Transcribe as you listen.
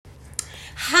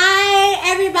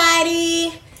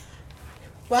everybody.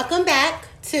 Welcome back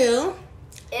to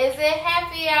Is It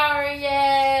Happy Hour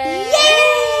Yet?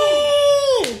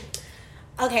 Yay!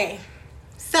 Okay,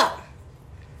 so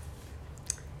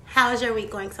how's your week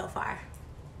going so far?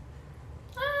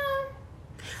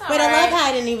 Wait, I love how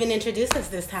I didn't even introduce us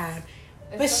this time.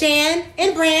 But Shan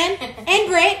and Bran and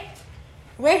Britt,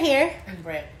 we're here. And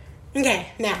Britt. Okay,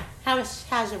 now how's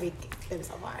your week been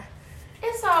so far?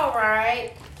 It's all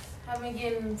right. I've been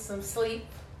getting some sleep.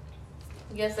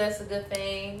 I guess that's a good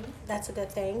thing. That's a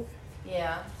good thing.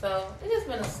 Yeah, so it's just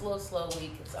been a slow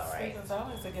week. It's all right. It's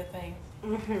always a good thing.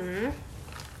 Mm-hmm.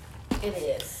 It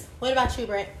is. What about you,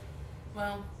 Britt?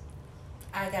 Well,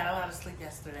 I got a lot of sleep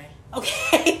yesterday.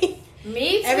 Okay.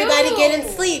 Me too. Everybody getting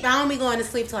sleep. I don't be going to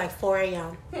sleep till like 4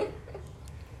 a.m.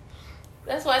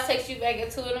 That's why I text you back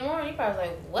at 2 in the morning. You probably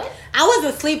like, what? I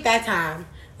wasn't asleep that time.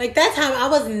 Like that time, I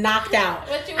was knocked out.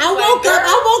 But you was I like, woke girl.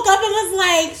 up and was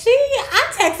like,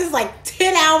 I texted like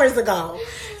 10 hours ago.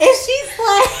 And she's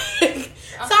like,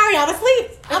 sorry, I was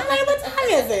asleep. I'm like, what time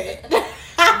is it?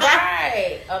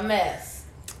 Right. A mess.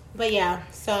 But yeah,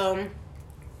 so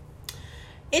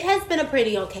it has been a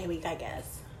pretty okay week, I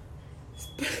guess. It's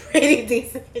been pretty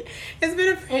decent. It's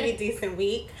been a pretty decent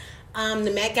week.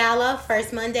 The Met Gala,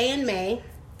 first Monday in May.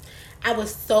 I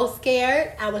was so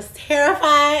scared. I was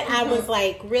terrified. I was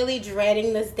like really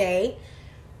dreading this day.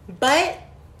 But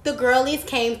the girlies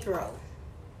came through.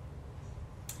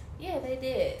 Yeah, they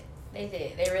did.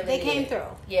 They really They did. came through.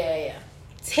 Yeah.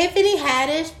 Tiffany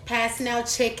Haddish passing out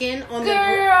chicken on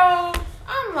Girl,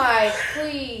 I'm like,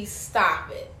 please stop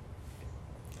it.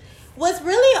 What's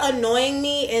really annoying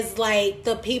me is like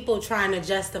the people trying to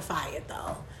justify it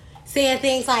though. Saying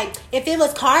things like, if it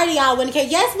was Cardi, I wouldn't care.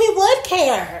 Yes, we would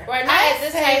care. Right now, I at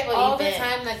this say type of all event. the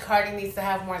time that Cardi needs to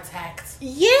have more tact.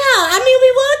 Yeah, I mean,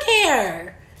 we would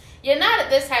care. You're not at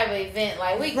this type of event.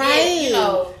 Like, we Right. get, you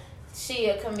know, she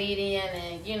a comedian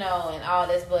and, you know, and all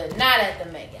this, but not at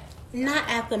the Met Gala. Not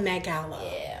at the Met Gala.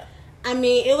 Yeah. I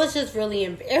mean, it was just really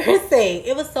embarrassing.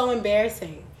 It was so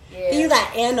embarrassing. Yeah. Then you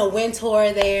got Anna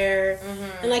Wintour there. Mm-hmm.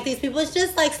 And like these people, it's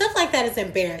just like stuff like that is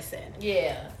embarrassing.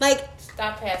 Yeah. Like,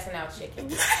 Stop passing out chicken.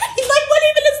 like what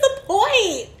even is the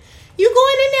point? You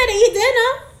going in there to eat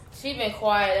dinner? She been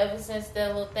quiet ever since that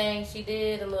little thing she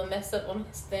did, a little mess up on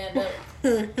the stand-up.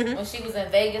 When she was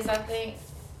in Vegas, I think.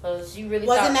 So she really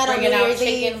Wasn't that thought on bringing New out Year's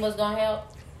chicken Eve? was going to help.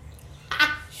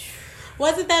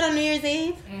 Wasn't that on New Year's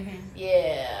Eve? Mm-hmm.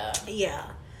 Yeah. Yeah.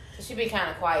 She been kind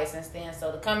of quiet since then,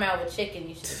 so to come out with chicken,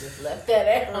 you should have just left that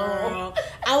at home. Girl.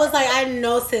 I was like, I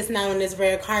know sis not on this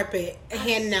red carpet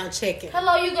handing out chicken.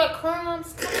 Hello, you got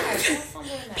crumbs? Come on, put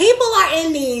somewhere now. People are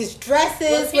in these dresses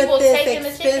Was people with this taking the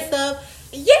chicken? expensive.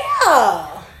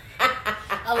 Yeah.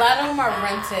 A lot of them are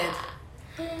rented.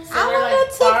 So I they're, want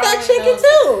like, to take that borrowing chicken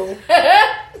those.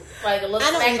 too. Like a little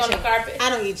I don't snack eat on the chicken. carpet. I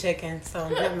don't eat chicken, so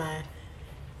never mind.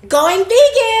 Going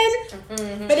vegan.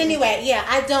 Mm-hmm. But anyway, yeah,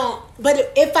 I don't.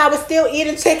 But if I was still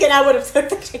eating chicken, I would have took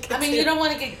the chicken. I mean, too. you don't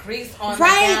want to get grease on the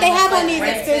Right, gown they that's, have on like, these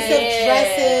rented. expensive Yeah.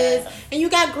 dresses, and you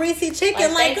got greasy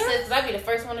chicken. Like, Like, thanks, sis, I'd be the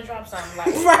first one to drop something. Like,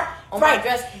 right, on my right.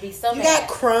 dress would be so You mad. got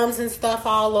crumbs and stuff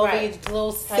all over Right. your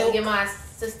little Had to silk. get my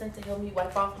assistant to help me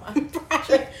wipe off my...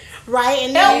 Right,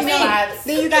 and Help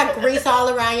then you got grease all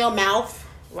around your mouth,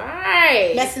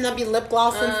 Right. messing up your lip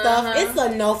gloss and stuff. Uh-huh. It's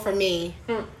a no for me.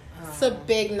 It's a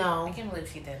big I no. can't believe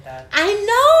she did that. I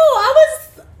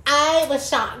know. I was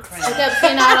shocked. I kept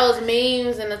seeing all those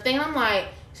memes and the thing. I'm like,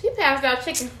 she passed out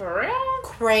chicken for real?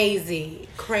 Crazy.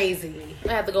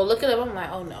 I have to go look it up. I'm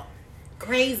like, oh no.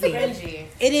 Crazy. Cringy.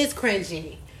 It is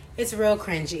cringy. It's real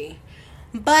cringy.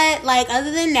 But like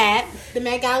other than that, the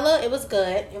Met Gala, it was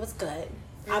good. I was really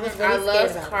I scared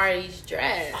love about it. Cardi's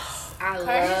dress. I love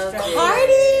dress. it.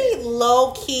 Cardi,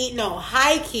 low key, no,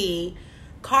 high key.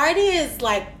 Cardi is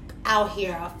like out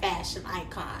here a fashion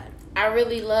icon. I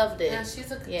really loved it. Yeah,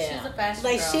 she's a fashion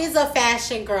Like girl. she's a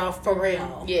fashion girl for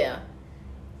real. Yeah.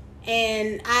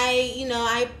 And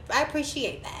I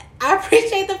appreciate that. I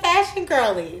appreciate the fashion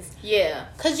girlies. Yeah.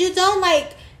 Cause you don't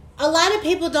like, a lot of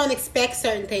people don't expect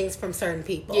certain things from certain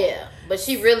people. Yeah. But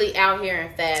she really out here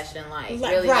in fashion, like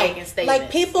really making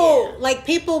statements. Like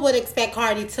people would expect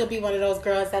Cardi to be one of those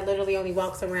girls that literally only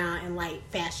walks around in like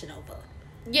Fashion Nova.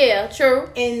 Yeah, true.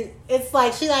 And it's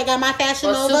like she like got my Fashion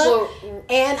Or Nova super-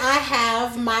 and I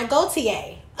have my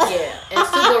Gaultier. Yeah, and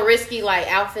super risky like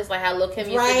outfits, like how Lil Kim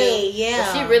used to do.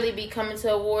 Yeah. But she really be coming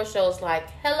to award shows like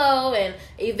hello and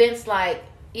events like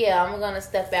I'm gonna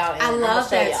step out. And I love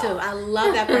show that y'all. too. I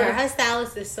love that for her. Her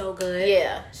stylist is so good.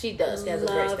 Yeah, she does. She has a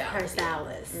great Love style. her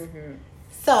stylist. Mm-hmm.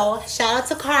 So shout out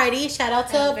to Cardi. Shout out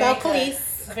to Very Belle good.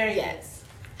 Khalees. Very Yes.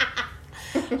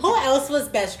 Who else was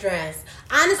best dressed?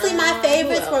 Honestly, my who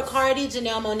favorites were else? Cardi,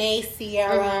 Janelle Monáe,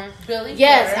 Sierra, Billy.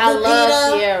 Yes, Porter. I love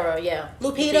Lupita. Sierra. Yeah,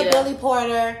 Lupita, Billy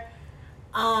Porter,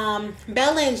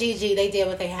 Bella and Gigi. They did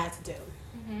what they had to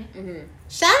do.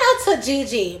 Shout out to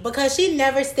Gigi because she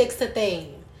never sticks to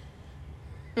things.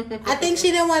 I think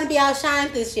she didn't want to be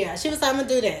outshined this year. She was like, I'm gonna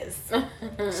do this.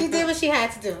 She did what she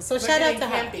had to do. So shout out to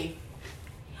her. Campy.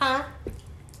 Huh?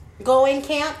 Going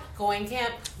camp. Going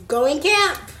camp. Going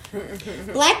camp.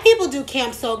 Black people do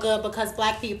camp so good because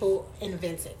black people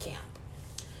invented camp.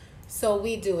 So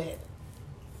we do it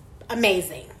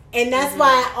amazing. And that's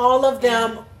why all of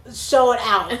them showed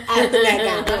out at the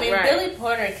Met Gala. I mean, Right. Billy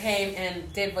Porter came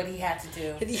and did what he had to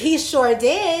do. He sure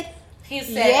did. He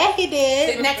said, Yeah, he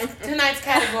did. tonight's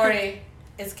category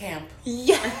is camp.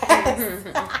 Yes.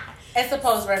 It's a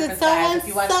Pose Did reference, guys. someone If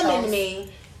you watch summon Pose.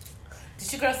 me?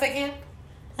 Did you girls say camp?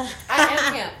 I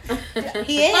am camp.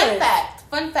 He is.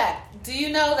 Fun fact. Do you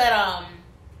know that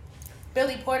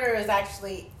Billy Porter is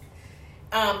actually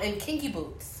in Kinky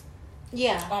Boots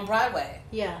Yeah. on Broadway?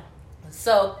 Yeah.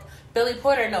 So Billy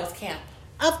Porter knows camp.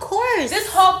 Of course. This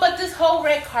whole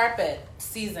red carpet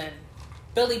season,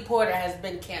 Billy Porter has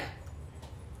been camp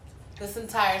this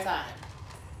entire time.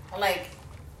 Like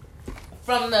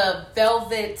from the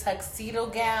velvet tuxedo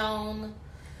gown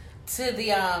to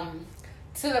the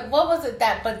what was it,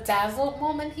 that bedazzled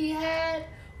moment he had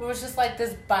where it was just like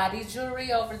this body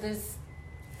jewelry over this,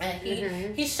 and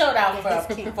he showed out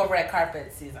for red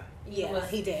carpet season. Yeah, It was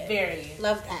he did. Very.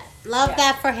 Love that. Love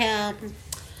that for him.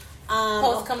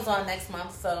 Pose comes on next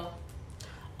month, so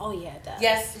Oh yeah, it does.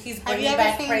 yes, he's Have you bringing ever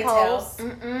back seen Pray Pose?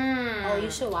 Tell. Oh,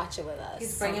 you should watch it with us.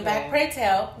 He's bringing back Pray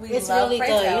Tell. We It's love really Pray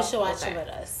good. Tell. You should watch it with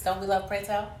us. Don't we love Pray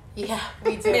Tell? Yeah,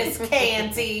 we do. Miss K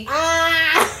and T.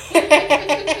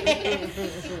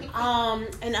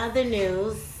 In other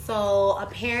news, so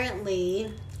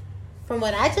apparently, from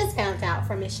what I just found out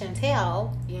from Miss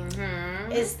Chantel,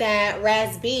 is that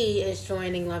Raz B is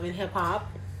joining Love and Hip Hop.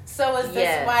 So is this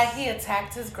Yes. why he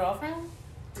attacked his girlfriend?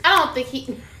 I don't think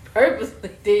he purposely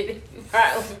did it.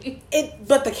 Probably.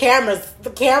 But the cameras The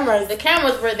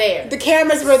cameras were there.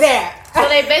 were there. So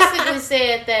they basically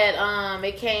said that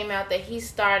it came out that he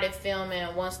started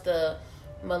filming once the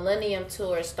Millennium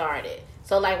Tour started.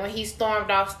 So like when he stormed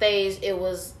off stage, it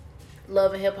was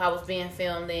Love and Hip Hop was being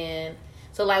filmed in.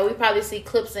 So like we probably see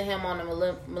clips of him on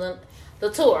the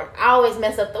tour. I always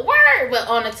mess up the word, but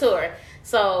on the tour.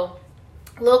 So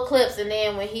little clips, and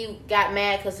then when he got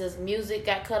mad because his music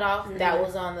got cut off, that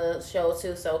was on the show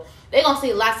too. So they're gonna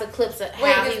see lots of clips of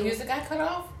how His music got cut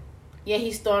off? Yeah,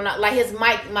 he stormed out. Like his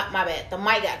mic, my bad. The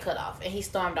mic got cut off, and he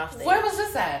stormed off stage. Where was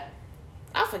this at?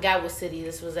 I forgot what city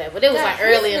this was at, but it was like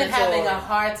early in the He's been having tour. a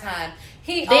hard time.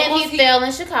 He Fell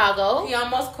in Chicago. He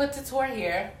almost quit the tour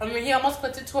here. I mean, he almost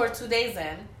quit the tour 2 days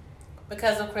in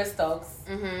because of Chris Stokes.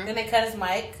 Then they cut his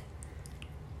mic.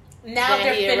 Now Then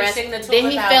they're he finishing the tour. Then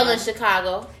he without fell him. in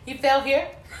Chicago. He fell here?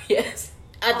 Yes.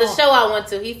 At the show I went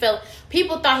to, he fell.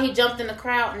 People thought he jumped in the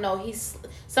crowd. No,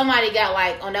 somebody got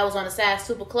that was on the side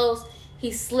super close.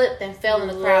 He slipped and fell in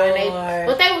the crowd.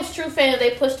 But they was true fans.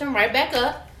 They pushed him right back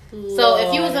up. So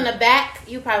if you was in the back,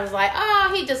 you probably was like,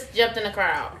 oh, he just jumped in the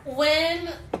crowd. When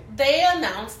they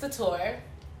announced the tour,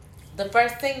 the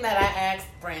first thing that I asked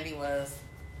Brandy was,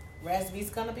 Raz B's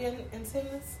gonna be in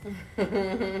Simmons?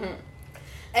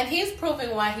 And he's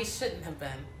proving why he shouldn't have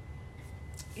been.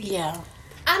 Yeah.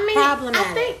 I mean, Problematic.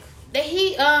 I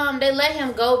think that they let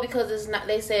him go because it's not.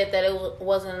 They said that it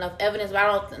wasn't enough evidence, but I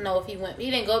don't know if he went. He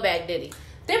didn't go back, did he?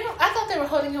 I thought they were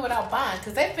holding him without bond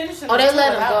because they finished him. Oh, they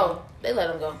let him go. They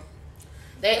let him go.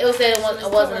 It was said it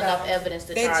wasn't enough evidence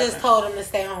to They charge just him. told him to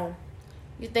stay home.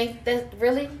 You think that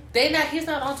really? He's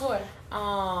not on tour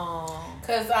Oh,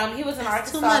 because he was in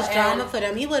Arkansas. Too much and drama for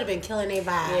them. He would have been killing their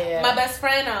vibe. yeah. My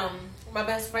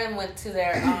best friend went to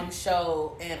their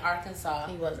show in Arkansas.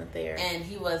 He wasn't there. And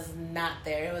he was not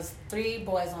there. It was 3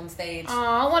 boys on stage. Oh,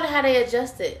 I wonder how they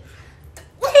adjusted.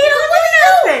 He don't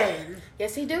do nothing.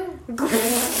 Yes, he do.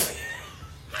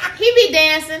 He be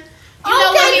dancing. You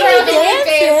know Okay, what he girl, do?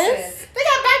 dances. They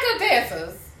got backup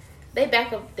dancers. They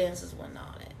backup dancers wasn't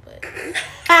all that, but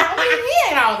I mean,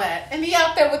 he ain't all that. And he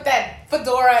out there with that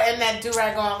fedora and that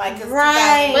do-rag on like it's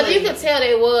Right. 2000. but you could tell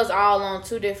they was all on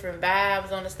 2 different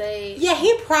vibes on the stage. Yeah,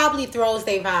 he probably throws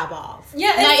their vibe off.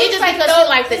 Yeah, No, it's just because he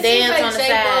like to it seems dance on the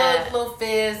J-Bug, side. Lil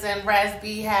Fizz, and Raz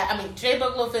B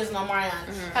J-Bug, Lil Fizz, and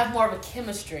Omarion have more of a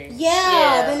chemistry.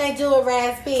 Yeah, than they do with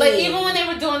Raz B. Like, even when they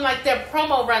were doing, like, their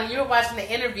promo run, you were watching the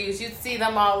interviews, you'd see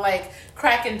them all, like,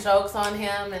 cracking jokes on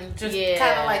him and just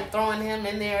kind of, like, throwing him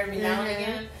in there every now and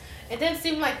again. It didn't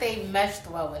seem like they meshed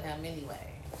well with him anyway.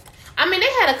 I mean, they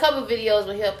had a couple videos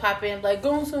where he'll pop in like,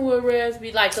 "Going somewhere,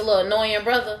 Raspy," like the little annoying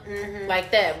brother, like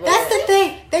that. But that's the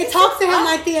thing. They talk to him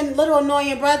like the little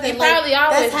annoying brother. He like, probably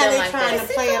always that's how been they're like trying that.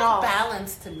 to play it off.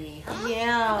 Balance to me. Huh?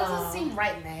 Yeah, It doesn't seem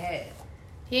right in the head.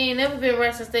 He ain't never been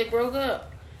right since they broke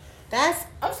up. that's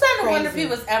I'm starting to wonder if crazy.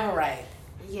 he was ever right.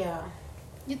 yeah.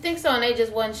 You think so? And they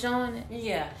just wasn't showing it.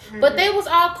 Yeah. But they was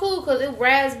all cool because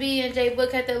Raspy and J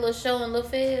Book had that little show and Lil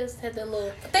Fizz had that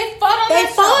little. They fought on They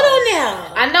that fought show. on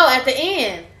them. I know at the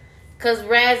end, because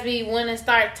Raspy went and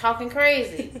started talking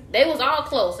crazy. They was all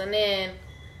close, and then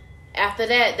after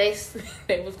that, they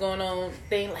was going on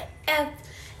thing like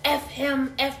F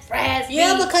him, F Raspy.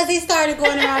 Yeah, because he started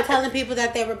going around telling people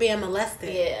that they were being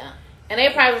molested. Yeah, and they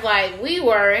probably was like, we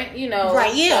weren't, you know.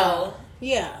 Right? Yeah. So,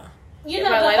 Yeah. You They're know,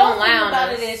 probably the like, whole don't lie thing on about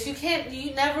us. it is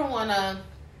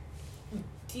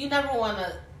you never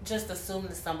wanna just assume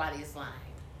that somebody's lying.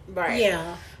 right.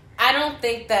 Yeah. I don't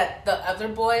think that the other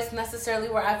boys necessarily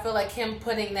were. I feel like him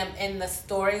putting them in the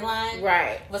storyline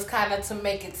Right. was kind of to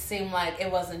make it seem like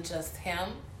it wasn't just him.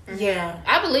 Yeah.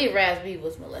 I believe Raspy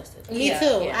was molested. Me Yeah.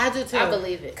 too. Yeah. I do too. I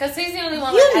believe it. Because he's the only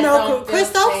one You that know, don't Chris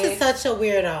feel Stokes safe. is such a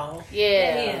weirdo. Yeah.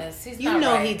 Yeah, he is. He's You not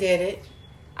know right. he did it.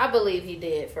 I believe he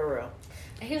did, for real.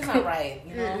 He's not right,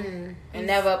 you know? Mm-mm. And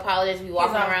never apologized. Be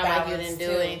walking off around like you balance, didn't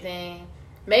do too. anything.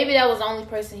 Maybe that was the only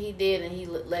person he did, and he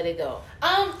let it go.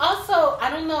 Also, I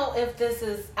don't know if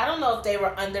they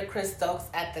were under Chris Stokes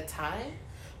at the time,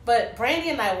 but Brandy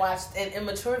and I watched an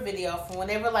Immature video from when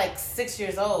they were like 6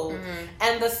 years old,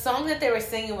 and the song that they were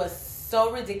singing was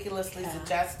so ridiculously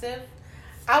suggestive.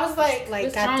 I was like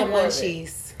Which got the song was it?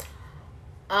 munchies.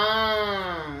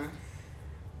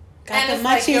 Got And the it's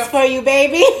like munchies your- for you,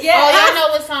 baby. yeah, Oh, and y'all know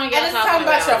what song y'all and it's talking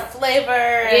about your flavor.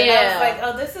 And I Yeah. was like,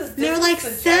 oh, this is. They were is like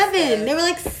suggestive. 7. They were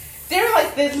like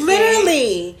this. big.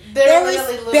 literally. They There were was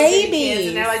literally little bitty kids, babies.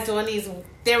 and they're like doing these.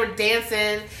 They were dancing,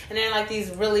 and they're in like these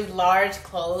really large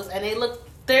clothes, and they're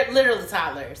literally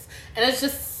toddlers, and it's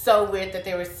just so weird that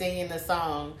they were singing the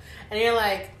song, and you're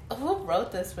like, who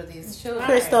wrote this for these children?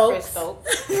 Chris Stokes. Chris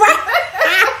Stokes.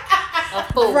 right. A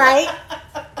fool. Right.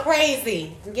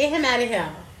 Crazy. Get him out of here.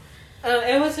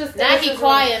 It was just Now he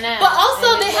quiet now. But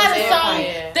also And they it's had a very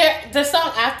song. quiet. The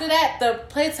song after that, the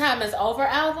Playtime Is Over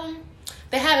album.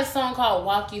 They had a song called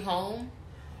 "Walk You Home,"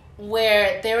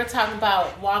 where they were talking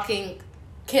about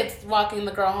kids walking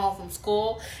the girl home from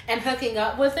school and hooking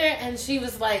up with her, and she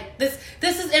was like, "This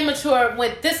is immature.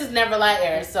 This is Never Lie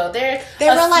era." So they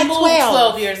were like smooth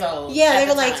 12 years old. Yeah, at they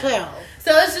the were like time. 12. So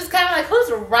it's just kind of like,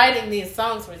 who's writing these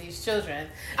songs for these children?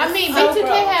 I mean, It's so B2K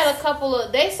gross. had a couple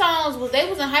of they songs. They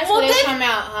was in high school. Well, they they- come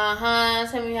out,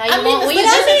 tell me how you I mean, want. but When you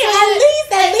But I listen mean, to at it, least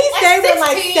they were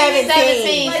like 16,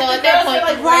 17. so the at that girls point,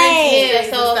 were like right. wearing Yeah, J's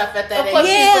so and stuff at that of age. course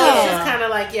Yeah. So it's just kind of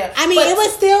like, yeah. I mean, But- it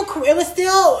was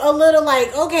still a little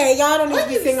like, okay, y'all don't need to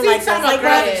be singing like that. Like,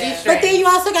 grab right? the Yeah. G-string. But then you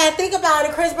also got to think about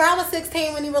it. Chris Brown was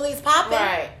 16 when he released Poppin'.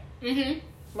 right? Mhm.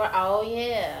 But, oh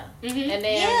yeah, Mhm. and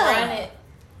then Yeah. run it.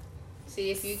 See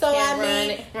if you So can I run mean,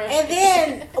 it. and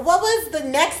then what was the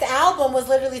next album? Was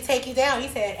literally Take You Down. He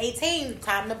said, 18,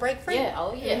 time to break free. yeah,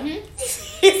 oh yeah,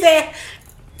 He said,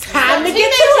 time to get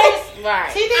to it.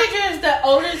 right. Teenagers, the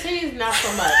older teens, not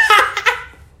so much.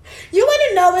 You want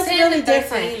to know it's 10 really and 13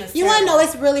 different. is You want to know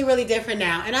terrible. it's really, really different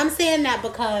now. And I'm saying that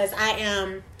because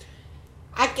I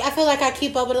feel like I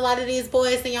keep up with a lot of these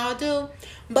boys than y'all do.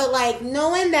 But like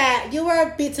knowing that you were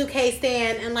a B2K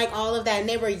stan and like all of that, and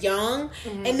they were young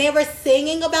and they were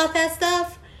singing about that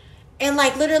stuff, and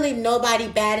like literally nobody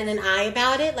batted an eye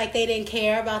about it, like they didn't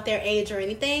care about their age or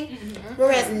anything.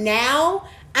 Whereas now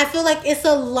I feel like it's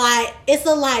a lot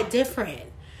different.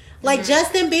 Like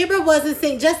Justin Bieber wasn't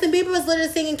singing. Justin Bieber was literally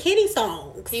singing kiddie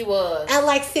songs He was. at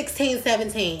like 16,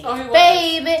 17. Oh, he was.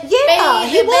 Baby, Yeah,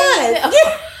 baby, he was. baby.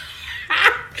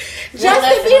 Yeah.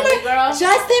 Less than Only Girl?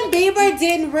 Justin Bieber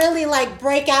didn't really like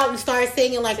break out and start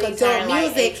singing like So he adult turned,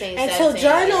 like, music 18, until 17,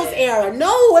 Journal's yeah. era.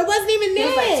 No, it wasn't even He then.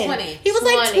 was like 20. He was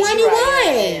like 20, you're 21.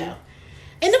 right, yeah.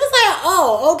 And it was like,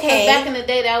 oh, okay. Back in the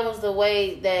day, that was the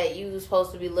way that you was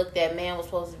supposed to be looked at. Man was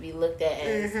supposed to be looked at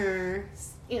as,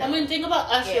 you know. I mean, think about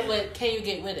Usher Yeah. with "Can You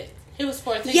Get With It." He was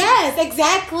 14. Yes,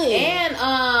 exactly.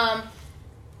 and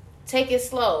take it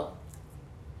slow.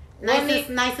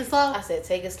 nice and slow. I said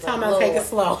take it slow. Talking about take it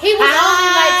slow. He was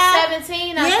Ah. only like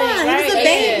 17, I Yeah, think, right? he was a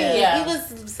baby. Yeah. He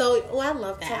was so. Oh, I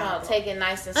love that. Talking about album. take it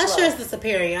nice and slow. Usher is the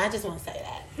superior. I just want to say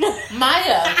that.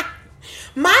 Maya.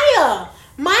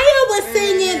 Maya was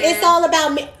singing "It's All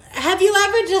About Me." Have you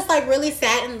ever just like really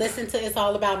sat and listened to "It's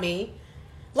All About Me"?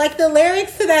 Like the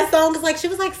lyrics to that song is like she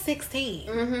was like 16.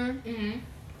 Mm-hmm.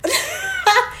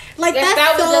 Like Yes, that's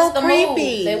that was so just the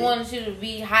creepy. move. They wanted you to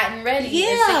be hot and ready.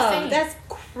 Yeah, at 16. that's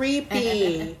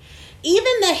creepy.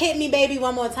 Even the "Hit Me, Baby,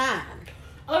 One More Time."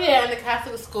 Oh yeah, and the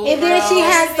Catholic school. And then she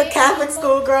has the Catholic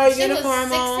schoolgirl uniform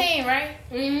was on. 16, right?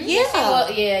 Mm-hmm.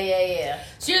 Yeah. Yeah.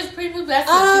 She was prepubescent.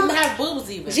 She didn't have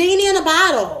boobs even. Genie in a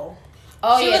Bottle.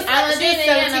 Oh, She yeah. was- Island she was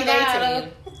Genie in 17, a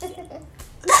bottle. 18.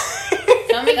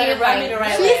 Let me Gotta get rub me the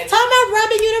right She's way. talking about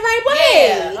rubbing you the right way.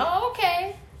 Yeah. Oh,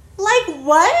 okay. Like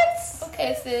what?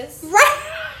 Okay, sis. Right.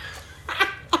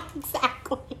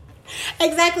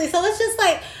 Exactly. So it's just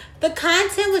like the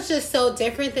content was just so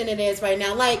different than it is right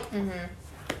now. Like,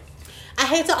 I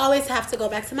hate to always have to go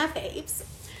back to my faves,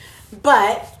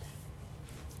 but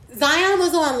Zion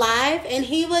was on live and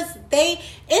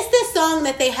it's this song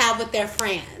that they have with their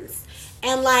friends.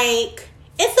 And like,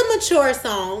 it's a mature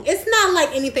song. It's not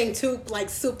like anything too like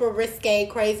super risque,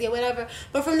 crazy or whatever.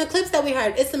 But from the clips that we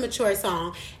heard, it's a mature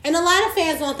song. And a lot of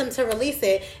fans want them to release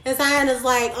it. And Zion is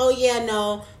like, oh yeah,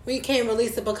 no, we can't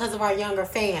release it because of our younger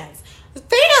fans.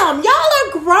 Fam, y'all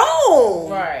are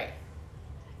grown. Right.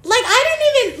 Like, I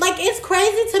didn't even, like, it's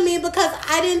crazy to me because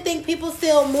I didn't think people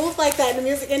still move like that in the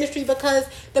music industry because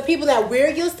the people that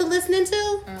we're used to listening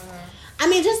to. I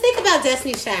mean, just think about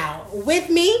Destiny's Child.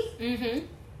 With Me. Mm-hmm.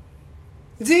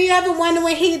 Do you ever wonder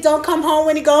when he don't come home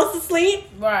when he goes to sleep?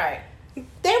 Right.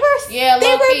 They were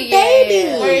low-key, babies.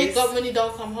 yeah. Where when he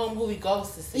don't come home, who he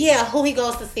goes to see. Yeah, who he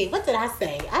goes to see. What did I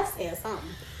say? I said something.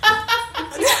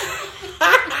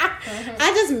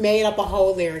 I just made up a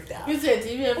whole lyric though. You said, do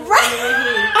you ever wonder when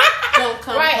he don't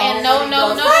come Right, home? and no.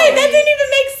 Right, that didn't even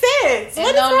make sense. And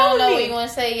What is wrong with me? You want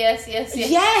to say yes.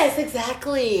 Yes,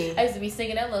 exactly. I used to be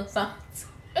singing that little song.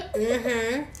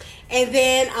 And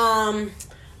then,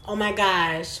 oh my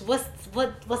gosh, what's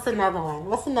another one?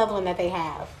 What's another one that they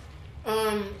have?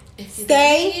 If you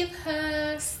Stay. leave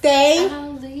her, Stay.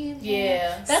 I'll leave her.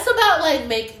 Yeah. That's about like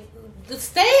making. The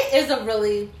Stay is a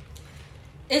really.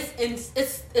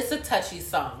 It's a touchy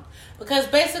song because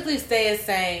basically Stay is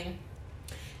saying,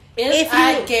 if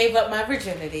I gave up my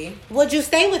virginity, would you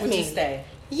stay with would me? you stay?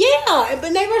 Yeah,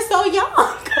 but they were so young.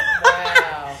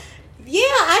 Wow. Yeah,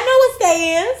 I know what Stay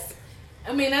is.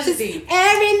 I mean, that's deep.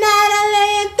 Every night I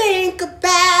lay and think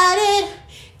about it.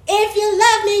 If you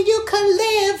love me, you could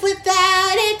live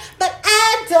without it. But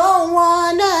I don't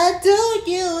wanna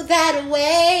do you that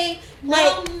way.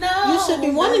 Like, you should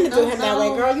be wanting to do him that way,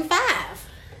 girl. You 5.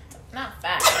 Not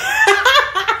 5.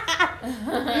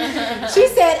 She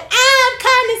said, I'm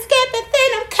kind of scared, but then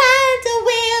I'm kind of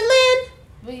willing.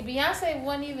 But Beyonce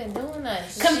wasn't even doing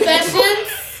nothing. Confessions.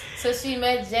 So she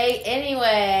met Jay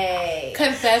anyway.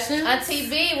 Confessions. Auntie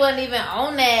B wasn't even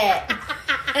on that.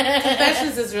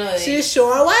 Confessions is really. She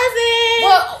sure wasn't.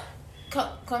 Well,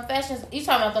 Confessions. You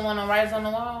talking about the one on Writers on the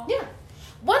Wall? Yeah.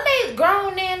 Wasn't they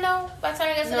grown then though? By the time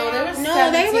they got to No, the they album? were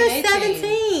No, they were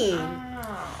 17. 17.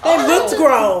 Oh. They looked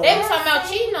grown. They were talking about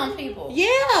cheating on people.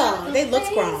 Yeah, they looked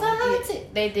grown.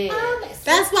 They did.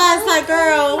 That's why it's like,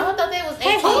 girl, I thought they was 18.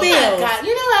 Hey, who Oh bills? my God!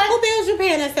 You know what? Who bills you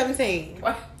paying at 17?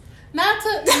 Not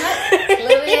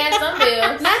Lily had some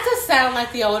bills. not to sound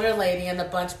like the older lady in the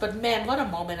bunch, but man, what a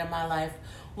moment in my life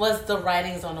was the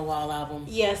Writings on the Wall album.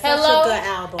 Yes, Hello. such a good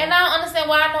album. And I don't understand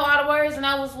why I know all the words, and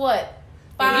I was what?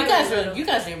 You guys are really,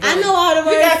 I know all the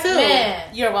words too.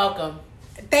 Man. You're welcome.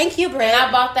 Thank you, Brett. And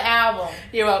I bought the album.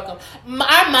 You're welcome.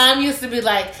 Our mom used to be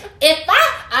like, if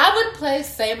I would play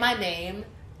Say My Name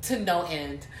to no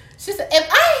end. She said, if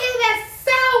I hear that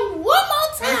sound one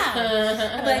more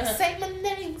time, I'd be like, say my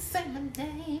name, say my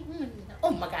name. Oh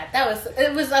my God,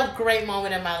 it was a great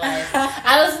moment in my life.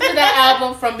 I listened to that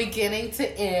album from beginning to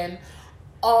end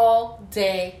all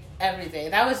day, every day.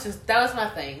 That was my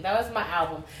thing. That was my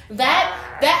album.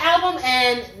 That album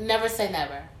and Never Say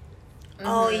Never.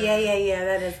 Oh, yeah,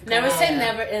 that is good. Never Say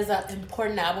Never is an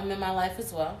important album in my life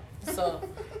as well. So,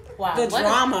 wow. The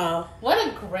drama. What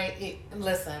a great...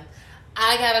 Listen,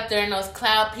 I got up there in those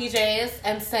cloud PJs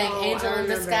and sang Angel in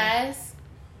Disguise.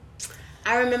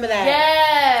 I remember that.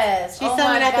 Yes. She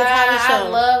sung it at the talent show. I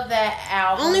love that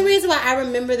album. Only reason why I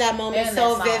remember that moment And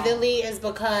so that song. vividly is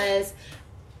because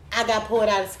I got pulled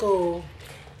out of school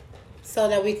so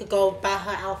that we could go buy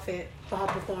her outfit for her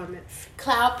performance.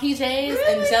 Cloud PJs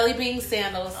and jelly bean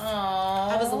sandals.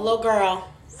 Aww. I was a little girl.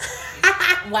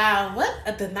 Wow,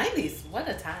 what the 90s? What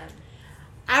a time.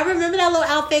 I remember that little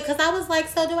outfit because I was like,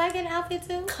 so do I get an outfit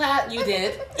too? You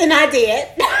did. And I did.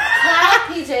 Cloud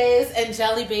PJs and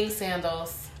jelly bean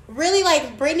sandals. Really,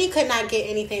 like, Brittany could not get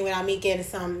anything without me getting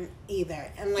something either.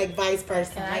 And, like, vice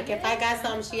versa. Like, if I got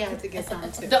something, she had to get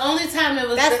something too. The only time it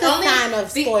was... That's the only, sign of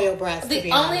spoiled breast, to The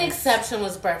be only honest. exception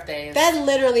was birthdays. That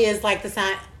literally is like the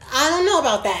sign. I don't know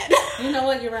about that. You know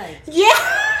what? You're right. Yeah.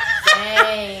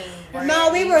 Dang.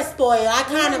 No, we were spoiled. I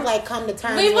kind of like come to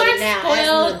terms We with weren't it now as an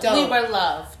spoiled. adult. We were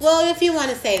loved. Well, if you want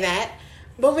to say that.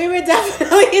 But we were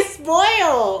definitely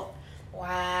spoiled.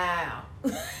 Wow.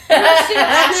 That's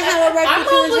not how it worked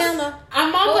with you and Chandler.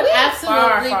 Our mom would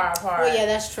absolutely. Far apart. Well, yeah,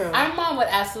 that's true. Our mom would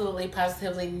absolutely,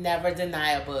 positively never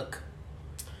deny a book.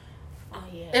 Oh,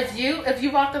 yeah. If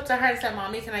you walked up to her and said,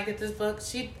 "Mommy, can I get this book?"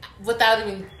 She, without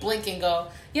even blinking, go,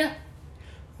 "Yeah."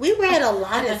 We read a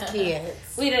lot as kids.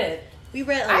 We did. We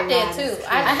read a I lot. did as too. kids.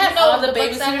 I had know all the the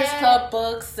books I Babysitters had? Club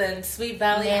books and Sweet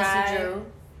Valley Nancy High. Drew.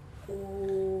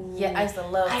 Ooh. Yeah, I used to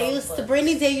love I those used to. books.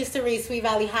 Brittany Day used to read Sweet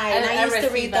Valley High, and I used read to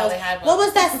Sweet read Valley those. High books. What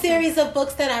was that series of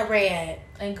books that I read?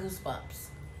 And Goosebumps.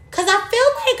 Cause I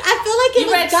feel like it You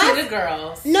was read gospel. Cheetah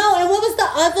Girls. No, and what was the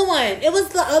other one? It was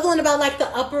the other one about like the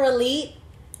upper elite.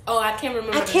 Oh, I can't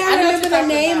remember. I can't remember the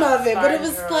name of it, but it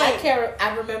was Girl. like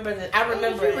I remember that. I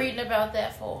remember What were you it. reading about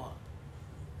that for?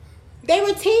 they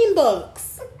were teen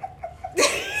books.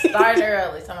 Started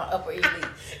early. Talking about upper elite.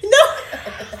 No,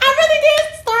 I really did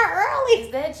start early.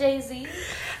 Is that Jay-Z?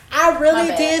 I really My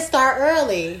bad. did start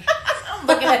early. I'm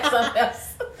looking at something else.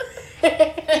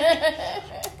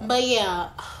 But yeah,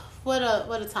 what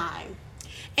a time.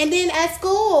 And then at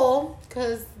school,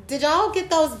 cause did y'all get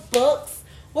those books?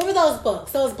 What were those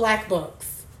books? Those black books.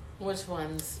 Which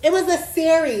ones? It was a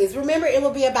series. Remember, it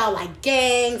would be about like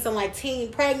gangs and like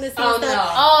teen pregnancy Oh, and stuff.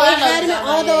 no. Oh, They I know had them in what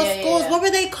all you're talking those about. Yeah, schools. yeah. What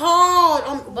were they called?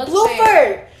 Book Bluford.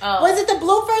 fair. Oh. Was it the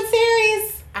Bluford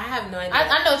series? I have no idea.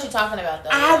 I know what you're talking about,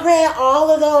 though. I read all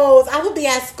of those. I would be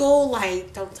at school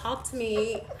like, don't talk to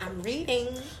me. I'm reading.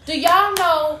 Do y'all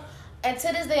know, and to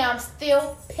this day, I'm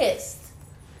still pissed.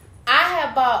 I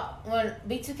had bought, when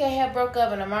B2K had broke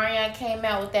up and Amarian came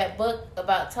out with that book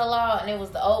about tell-all, and it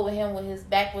was the old with him with his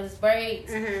back with his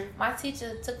braids. Mm-hmm. My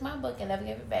teacher took my book and never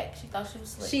gave it back. She thought she was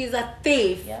slick. She's a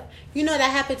thief. Yep. You know, that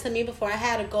happened to me before. I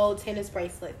had a gold tennis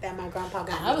bracelet that my grandpa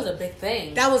got me. That was a big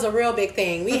thing. That was a real big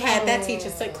thing. We had that teacher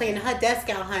cleaning her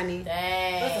desk out, honey.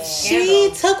 Dang.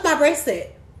 She took my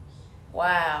bracelet.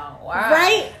 Wow.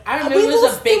 Right? I remember it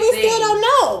was a big we thing. still don't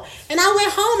know. And I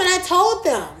went home and I told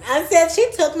them. I said, she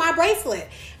took my bracelet.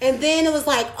 And then it was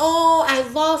like, oh, I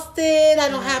lost it. I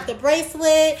don't have the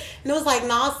bracelet. And it was like,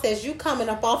 no, sis, you coming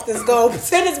up off this gold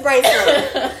tennis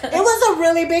bracelet. It was a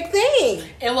really big thing.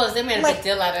 It was. They made a Like- big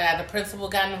deal out of that. The principal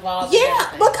got involved. Yeah,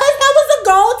 and because that was a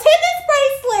gold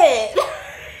tennis bracelet.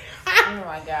 Oh,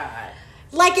 my God.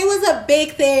 Like, it was a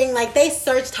big thing. Like, they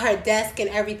searched her desk and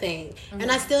everything.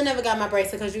 And I still never got my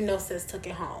bracelet because you know sis took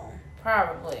it home.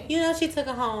 Probably. You know, she took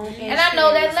it home. And I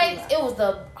know that lace, it was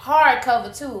the hard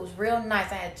cover, too. It was real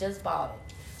nice. I had just bought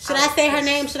it. Should I say her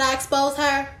name? Should I expose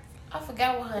her? I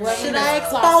forgot what her Well, name Should was. I Miss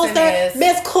expose Clausen her? is-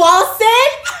 Miss Clausen?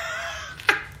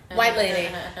 White lady.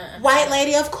 White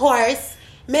lady, of course.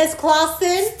 Miss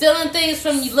Clausen. Stealing things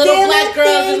from little Stealing black girls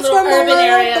in things little from the urban little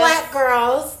areas. black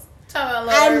girls. Talking about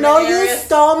I little know urban you areas.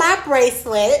 stole my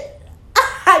bracelet.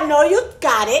 I know you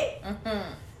got it. Mhm.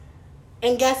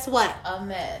 And guess what? A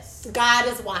mess. God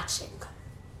is watching.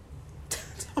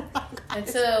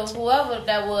 Until whoever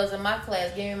that was in my class,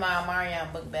 give me my Marion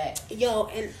book back. Yo,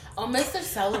 and Oh, Mr.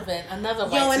 Sullivan, another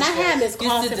white Yo, and I teacher, had Miss used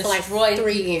Clausen to for like destroy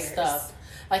 3 people's years. stuff.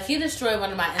 Like, he destroyed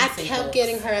one of my I NSYNC kept books.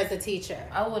 getting her as a teacher.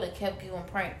 I would have kept you on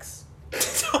pranks.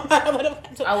 I I would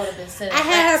have been sitting. I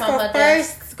had racks on her for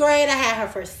desk. first grade. I had her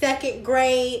for second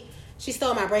grade. She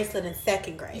stole my bracelet in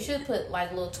second You grade. should put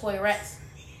like little toy rats.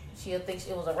 She'll think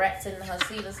it was a rat sitting in her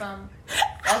seat or something.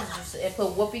 That's what you said. And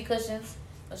put whoopee cushions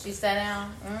when she sat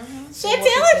down. Mm-hmm.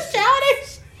 Chantel is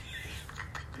shouting.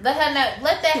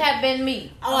 Let that have been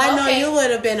me. Oh, I know okay. you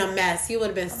would have been a mess. You would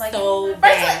have been I'm like, so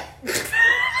bracelet. bad.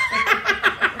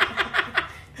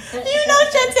 You know,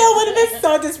 Chantel would have been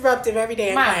so disruptive every day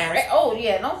in class. Oh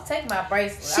yeah, don't take my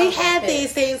bracelet. I She was had pissed.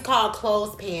 these things called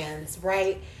clothespins,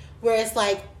 right? Where it's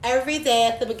like every day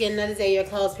at the beginning of the day, your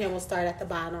clothespin will start at the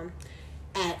bottom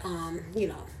at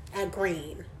at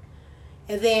green,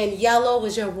 and then yellow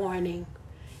was your warning.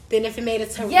 Then if it made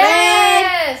it to red,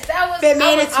 Yes, that was. If it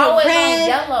made I it was to always red, on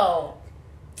yellow.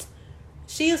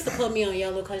 she used to put me on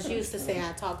yellow because she used to say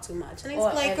I talk too much. And I used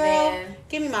to be like, And girl, then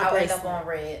give me my I would end up bracelet. on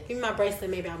red. Give me my bracelet.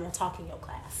 Maybe I won't talk in your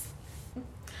class.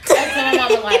 That's when my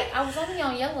mama like, I was only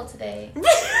on yellow today.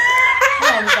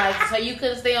 I was like, so you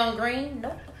couldn't stay on green?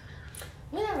 Nope.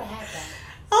 We never had that.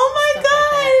 Oh my Stuff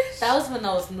like that. gosh. That was when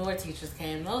those newer teachers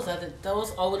came.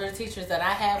 Those older teachers that I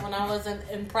had when I was in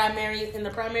the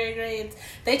primary grades,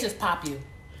 they just pop you.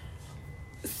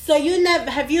 So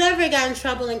have you ever gotten in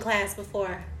trouble in class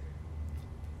before?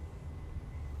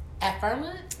 At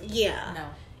Furman? Yeah. No.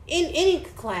 In any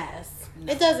class.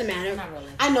 No. It doesn't matter. Not really.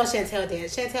 I know Chantel did.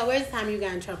 Chantel, where's the time you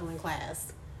got in trouble in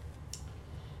class?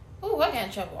 Ooh, I got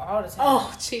in trouble all the time.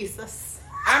 Oh, Jesus.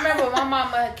 I remember my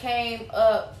mama came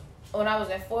up when I was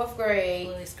in 4th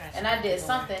grade, and I did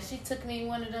something. She took me in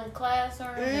one of them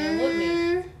classrooms and whooped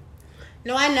me.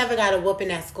 No, I never got a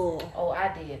whooping at school. Oh,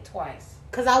 I did twice.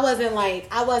 Because I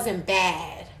wasn't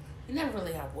bad. We never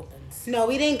really got whoopings. No,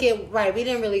 we didn't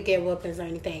really get whoopings or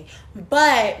anything.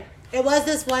 But it was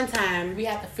this one time. We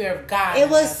had the fear of God. It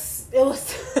was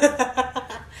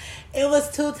it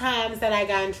was 2 times that I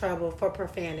got in trouble for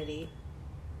profanity.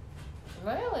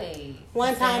 Really?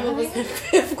 One time it was in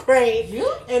 5th grade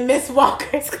in Miss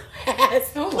Walker's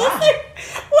class. Oh, wow.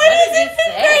 What is in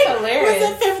 5th grade? Hilarious. It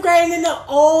was in 5th grade, and then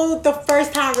the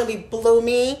first time really blew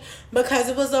me because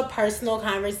it was a personal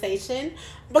conversation.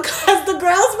 Because the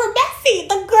girls were messy.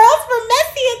 The girls were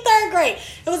messy in 3rd grade.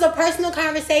 It was a personal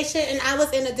conversation, and I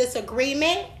was in a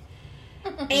disagreement.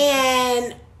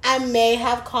 And I may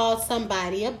have called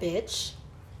somebody a bitch.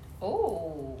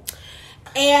 Ooh.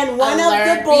 And one of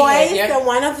the boys, I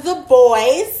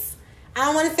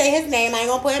don't want to say his name. I ain't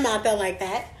going to put him out there like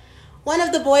that. One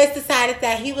of the boys decided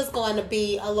that he was going to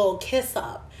be a little kiss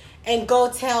up and go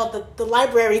tell the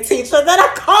library teacher that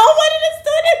I called one of the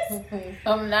students.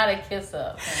 I'm not a kiss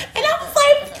up. And I was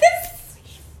like,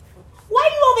 why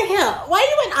you over here? Why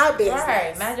you in our business?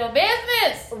 Right, mind your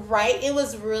business. Right? It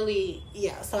was really,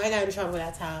 so I got in trouble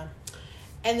that time.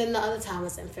 And then the other time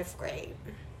was in 5th grade.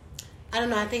 I don't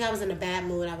know. I think I was in a bad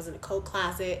mood. I was in the coat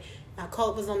closet. My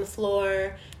coat was on the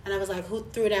floor. And I was like, who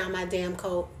threw down my damn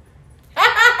coat? and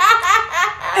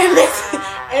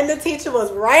the teacher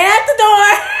was right at the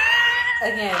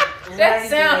door. Again,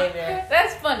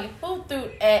 that's funny. Who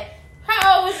threw at...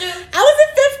 How old was you? I was in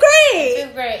 5th grade.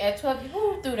 5th grade at 12.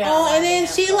 Who threw down? Oh, and then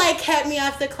she kept me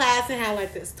after class and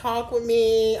had this talk with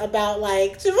me about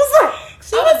I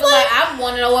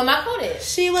want to know where my coat is.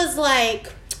 She was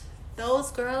like,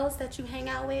 those girls that you hang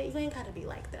out with, you ain't gotta be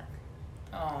like them.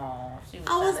 Oh, she was.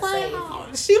 I was like, oh,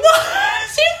 she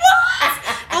was.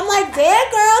 I'm like,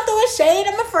 damn girl, threw a shade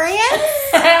at my friends.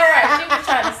 Right, she was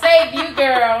trying to save you,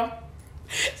 girl.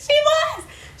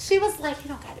 She was like, you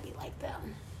don't gotta be like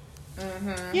them.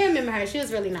 Mm-hmm. You remember her? She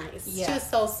was really nice. Yeah. She was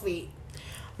so sweet.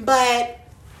 But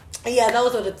yeah,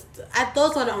 those were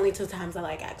the only 2 times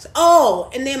I actually. Oh,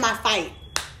 and then my fight.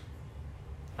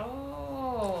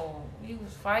 Oh, you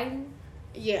was fighting?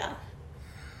 Yeah.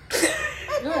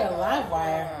 You're a live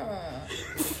wire.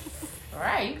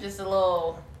 Right, you just a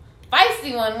little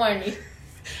feisty one, weren't you?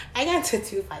 I got into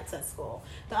 2 fights at school.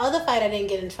 The other fight I didn't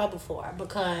get in trouble for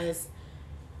because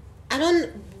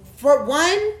for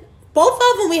one, both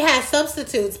of them we had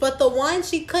substitutes, but the one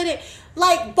she couldn't,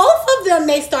 both of them,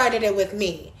 they started it with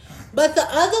me. But the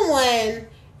other one,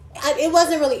 it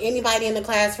wasn't really anybody in the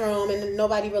classroom and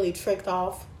nobody really tricked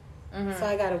off. Mm-hmm. So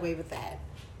I got away with that.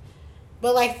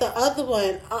 But the other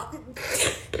one,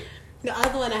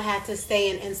 I had to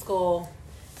stay in school.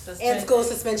 In school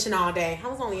suspension all day. I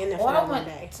was only in there for that one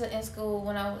day. I went in school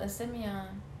when I was in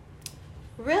Simeon.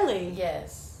 Really?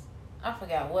 Yes. I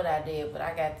forgot what I did, but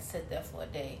I got to sit there for a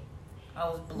day. I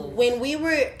was blue. When we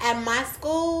were at my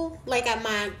school, at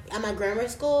my grammar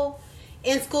school,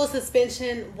 in-school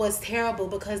suspension was terrible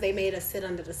because they made us sit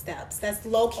under the steps. That's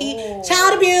low-key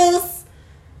child abuse.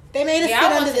 They made us sit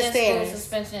under the stairs. I was in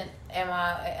suspension at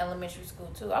my elementary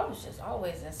school too. I was just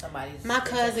always in somebody's. My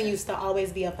cousin used to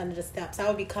always be up under the steps. I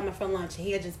would be coming from lunch and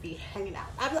he'd just be hanging out.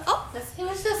 I'd be like, he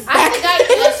was just. I think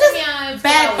I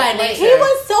bad by nature. He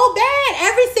was so bad.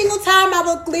 Every single time I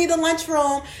would leave the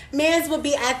lunchroom, mans would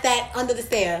be at that under the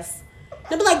stairs.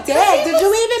 They'd be like, Dad, did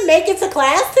you even make it to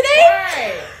class today?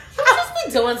 Right. He would just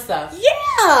be doing stuff.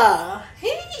 Yeah. He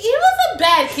was a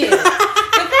bad kid. The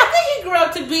fact that he grew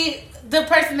up to be the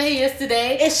person that he is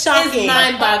today is shocking. It's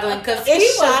mind-boggling because he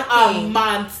was a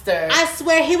monster. I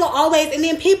swear he would always, and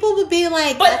then people would be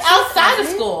like, but outside of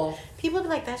school, people would be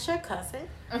like, "That's your cousin."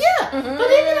 Yeah,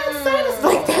 but even outside of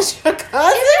school, that's your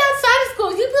cousin. Even outside of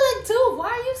school, you'd be like, "Dude, why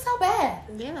are you so bad?"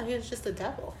 Yeah, he was just a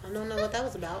devil. I don't know what that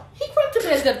was about. He grew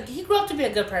up to be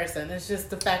a good person. It's just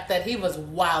the fact that he was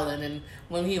wilding, and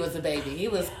when he was a baby, he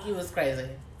was crazy.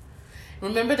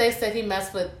 Remember, they said he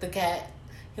messed with the cat.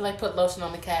 He put lotion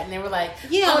on the cat, and they were like,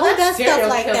 "Yeah, who does stuff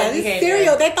like that? He's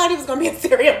serial. They thought he was gonna be a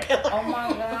serial killer." Oh my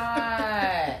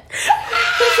god!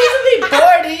 Because he would be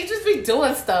bored, and he'd just be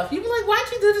doing stuff. You'd be like,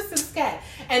 "Why'd you do this to this cat?"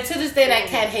 And to this day, that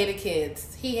cat hated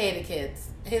kids. He hated kids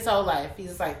his whole life.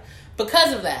 He's like,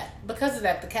 because of that,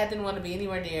 the cat didn't want to be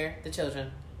anywhere near the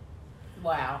children.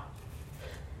 Wow,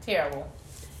 terrible.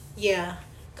 Yeah,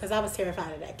 because I was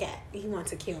terrified of that cat. He wanted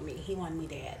to kill me. He wanted me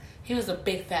dead. He was a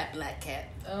big fat black cat.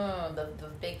 The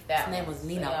big fat. His name was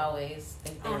Nino. They always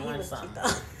think they want something.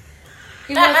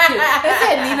 He was cute. They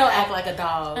said Nino act like a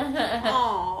dog.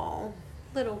 Oh.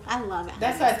 I love animals.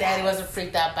 That's why Daddy wasn't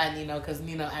freaked out by Nino, because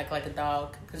Nino act like a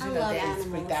dog. Because I you know love Daddy's animals.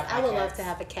 freaked out by I would love cats. to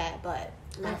have a cat, but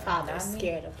my father's not me.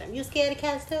 scared of them. You scared of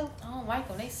cats too? I don't like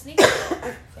them. They sneaky.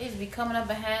 They just be coming up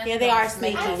behind. Yeah, they you, are don't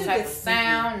make sneaky. no type of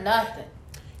sound, nothing.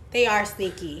 They are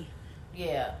sneaky.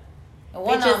 Yeah. And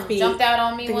one just of them be- jumped out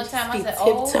on me they one just time. I be said,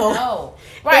 tiptoe. "Oh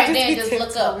no!" Right, and They then just just be look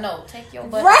tiptoe. up. No, take your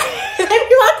butt. Right? They be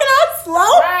walking all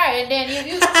slow. Right, and then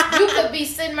you could be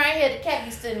sitting right here. The cat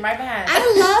be sitting right behind.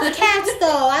 I love cats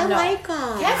though. I No. like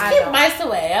them. Cats I keep don't. mice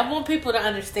away. I want people to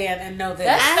understand and know that.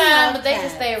 That's I fine, love but they cats.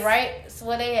 just stay right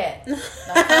where they at. Don't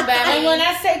come back. And when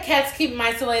I say cats keep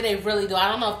mice away, they really do. I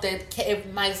don't know if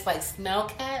mice like smell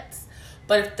cats,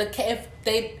 but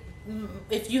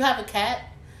if you have a cat,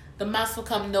 the mouse will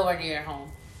come nowhere near your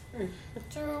home.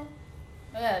 True.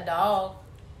 I got a dog.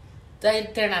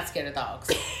 They're not scared of dogs.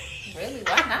 Really?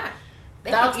 Why not? They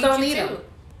Dogs can don't eat eat you them. too.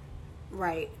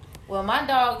 Right. Well, my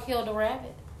dog killed a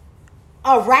rabbit.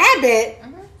 A rabbit?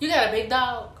 You got a big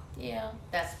dog. Yeah.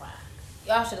 That's fine.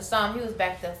 Y'all should have saw him. He was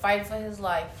back there fighting for his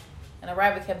life. And the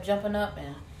rabbit kept jumping up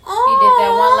and Oh. he did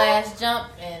that one last jump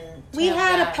and We jumped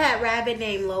had a down. pet rabbit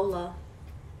named Lola.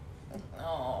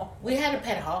 Oh. We had a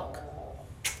pet hawk.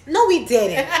 No, we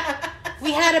didn't.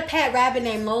 We had a pet rabbit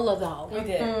named Lola though. We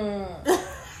did. Mm.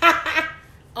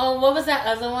 Oh, what was that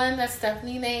other one that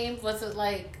Stephanie named? Was it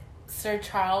like Sir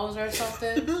Charles or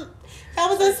something? That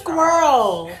was a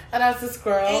squirrel. And that was a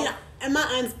squirrel. In my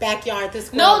aunt's backyard, the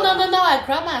squirrel. No. At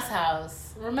Grandma's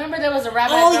house. Remember there was a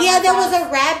rabbit. Oh at yeah, there Grandma's was house?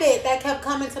 a rabbit that kept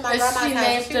coming to my And grandma's she house.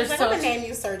 named And she was her like, "I'm gonna so- name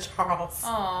you Sir Charles."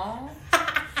 Aw.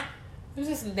 You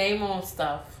just name on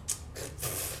stuff.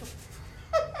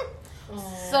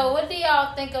 So what do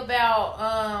y'all think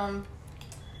about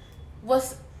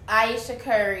what's Aisha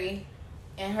Curry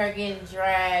and her getting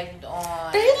dragged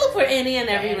on? They look for any and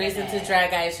every the reason to internet.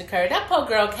 drag Aisha Curry. That poor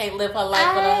girl can't live her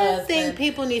life with her I husband. think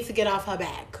people need to get off her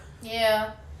back.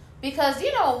 Yeah. Because,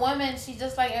 you know, a woman, she's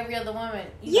just like every other woman.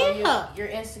 You know, Yeah. you're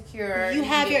insecure. You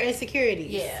have your get-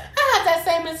 insecurities. Yeah. I have that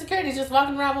same insecurity just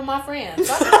walking around with my friends.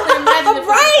 So I can only imagine if it was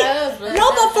Right. my husband.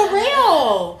 No, but for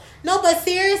real. No, but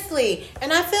seriously.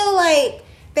 And I feel like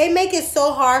they make it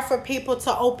so hard for people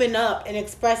to open up and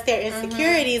express their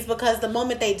insecurities because the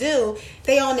moment they do,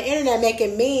 they on the internet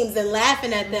making memes and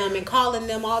laughing at them and calling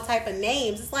them all type of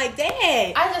names. It's like,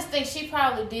 dang. I just think she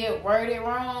probably did word it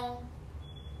wrong.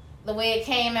 The way it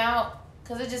came out.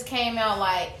 Because it just came out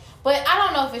like... But I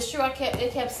don't know if it's true.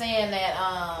 It kept saying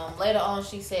that later on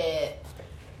she said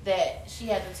that she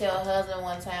had to tell her husband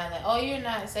one time that, oh, you're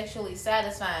not sexually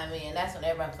satisfying me. And that's when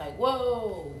everybody was like,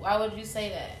 whoa, why would you say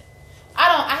that?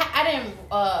 I didn't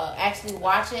actually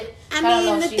watch it. I don't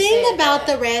know mean, if the she thing said about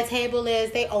that. the red table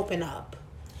is they open up.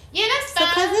 Yeah, that's fine.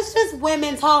 Because it's just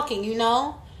women talking, you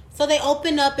know? So they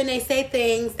open up and they say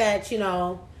things that, you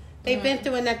know, they've been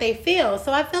through and that they feel.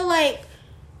 So I feel like,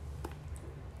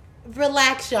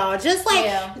 relax, y'all. Just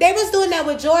like they was doing that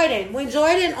with Jordan. When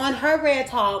Jordan on her Red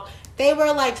Talk, they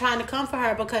were like trying to come for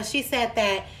her because she said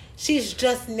that she's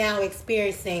just now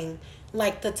experiencing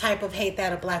like the type of hate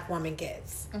that a black woman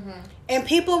gets. And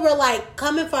people were like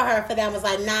coming for her for that. Was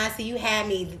like, nah, see, you had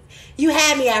me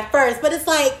at first. But it's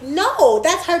like, no,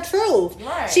 that's her truth.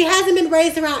 Right. She hasn't been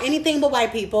raised around anything but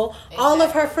white people. All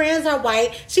of her friends are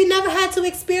white. She never had to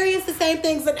experience the same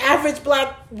things an average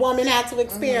black woman had to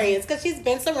experience because she's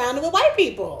been surrounded with white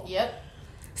people. Yep.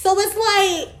 So it's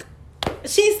like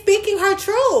she's speaking her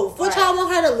truth. What y'all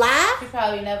want her to lie? She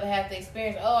probably never had the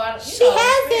experience. She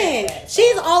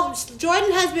hasn't.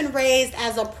 Jordan has been raised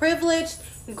as a privileged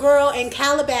girl in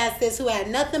Calabasas who had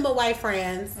nothing but white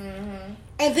friends.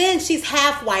 And then she's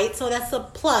half white, so that's a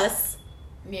plus.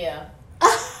 Yeah.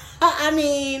 I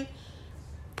mean,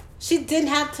 she didn't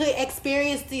have to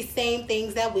experience these same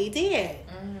things that we did.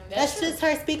 That's just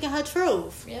her speaking her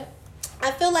truth. Yep. I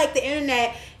feel like the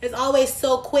internet is always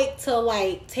so quick to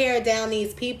like tear down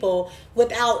these people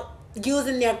without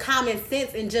using their common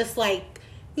sense and just like,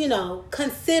 you know,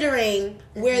 considering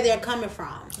where they're coming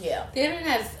from. Yeah. The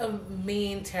internet is a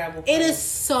mean, terrible place. It is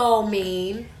so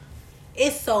mean.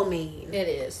 It's so mean. It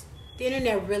is. The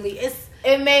internet really is.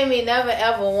 It made me never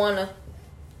ever want to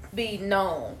be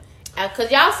known.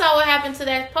 Because y'all saw what happened to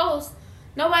that post.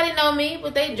 Nobody know me,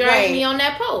 but they dragged me on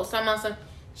that post. I'm on some,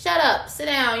 shut up, sit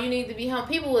down, you need to be home.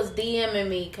 People was DMing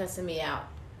me, cussing me out.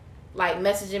 Like,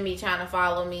 messaging me, trying to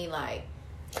follow me, like.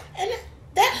 And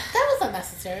that was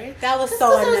unnecessary. That was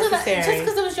so unnecessary. Just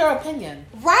because it was your opinion.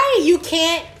 Right. You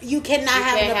cannot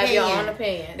have an opinion. Have your own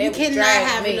opinion. They You was cannot dragging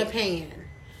have me. an opinion.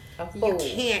 A You fool.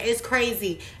 can't. It's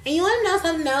crazy. And you want to know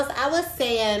something else? I was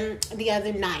saying the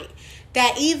other night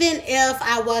that even if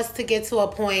I was to get to a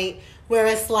point where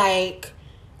it's like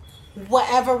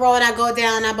whatever road I go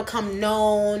down, I become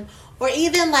known. Or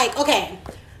even like, okay,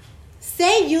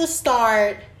 say you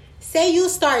start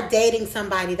dating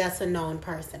somebody that's a known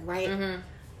person, right? Mm-hmm.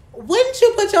 Wouldn't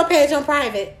you put your page on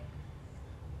private?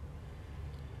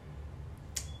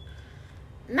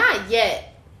 Not yet.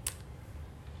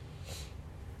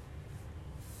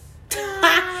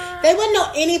 They wouldn't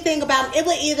know anything about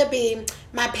it.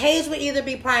 My page would either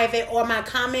be private or my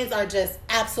comments are just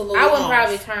absolutely I would off.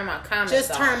 probably turn my comments off.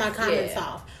 Just turn my comments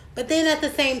off. But then at the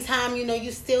same time,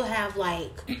 you still have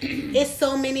like, it's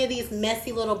so many of these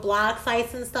messy little blog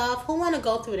sites and stuff. Who want to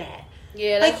go through that?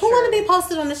 Yeah, like who want to be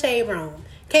posted on the Shade Room?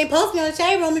 Can't post me on the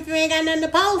Shade Room if you ain't got nothing to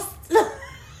post.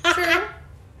 True.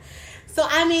 So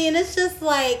I mean, it's just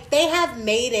like they have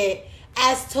made it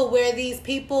as to where these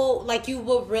people, like, you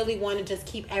would really want to just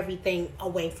keep everything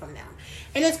away from them.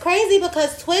 And it's crazy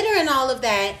because Twitter and all of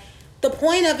that, the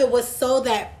point of it was so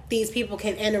that these people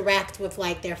can interact with,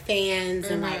 like, their fans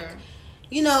and, like,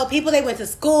 people they went to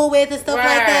school with and stuff like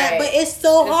that. But it's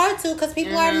so hard to because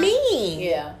people are mean.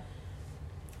 Yeah.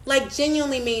 Like,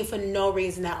 genuinely mean for no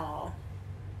reason at all.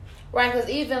 Right, because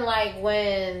even, like,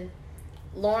 when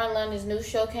Lauren London's new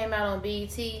show came out on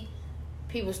BET,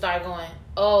 people started going,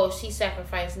 oh, she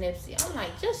sacrificed Nipsey. I'm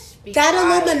like, just be that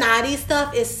quiet. Illuminati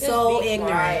stuff is just so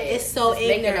ignorant. Quiet. It's so just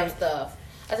ignorant. Making up stuff.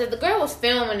 I said the girl was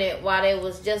filming it while they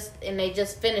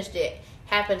just finished it.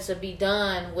 Happened to be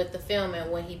done with the filming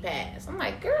when he passed. I'm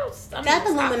like, girls, that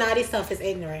Illuminati stuff is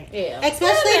ignorant. Yeah,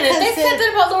 especially they said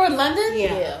that about Lauren London.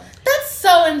 Yeah. That's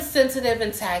so insensitive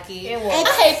and tacky. I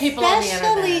hate people on the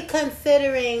internet. Especially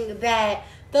considering that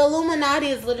the Illuminati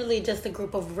is literally just a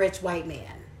group of rich white men.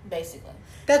 Basically.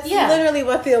 That's literally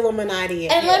what the Illuminati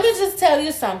is. And let me just tell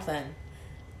you something.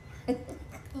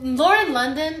 Lauren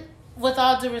London, with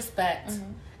all due respect,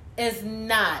 is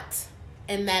not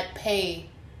in that pay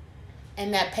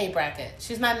bracket.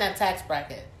 She's not in that tax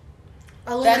bracket.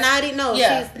 Illuminati?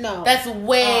 She's no. That's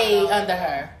way under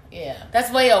her. Yeah.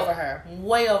 That's way over her.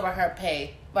 Way over her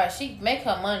pay. But she make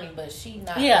her money, but she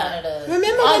not one of the...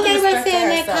 Remember when they were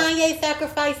saying that Kanye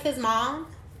sacrificed his mom?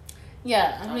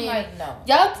 Yeah, I mean, like, no.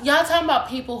 Y'all talking about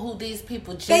people who these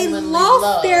people genuinely love. They love.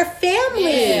 lost their family.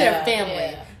 Their family.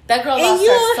 Yeah. That girl and lost you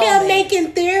her on soulmate. here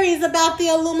making theories about the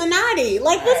Illuminati.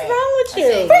 Like, what's wrong with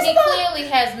you? He clearly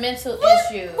has mental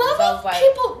issues. What I was like,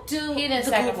 people do? He didn't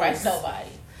sacrifice nobody.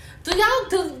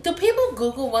 Do people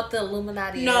Google what the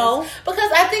Illuminati is?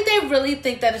 Because I think they really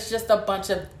think that it's just a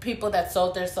bunch of people that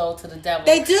sold their soul to the devil.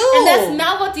 They do. And that's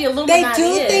not what the Illuminati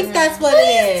is. They do think that's what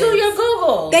it is. Do your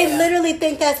Google. They literally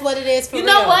think that's what it is for real.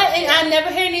 You know what? And I never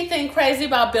hear anything crazy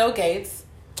about Bill Gates.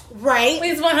 Right.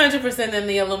 He's 100% in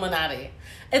the Illuminati.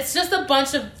 It's just a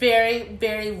bunch of very,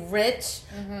 very rich,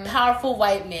 powerful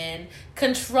white men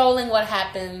controlling what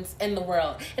happens in the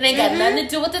world. It ain't got nothing to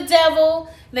do with the devil.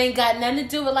 It ain't got nothing to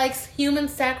do with, like, human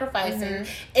sacrificing.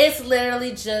 It's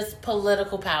literally just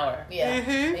political power. Yeah,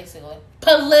 basically.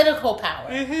 Political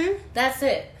power. That's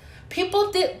it.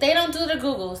 People, they don't do their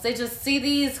Googles. They just see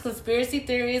these conspiracy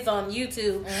theories on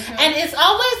YouTube. And it's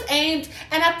always aimed,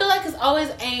 and I feel like it's always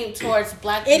aimed towards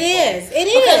black people. It is.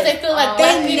 Because they feel like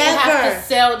black people have to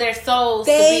sell their souls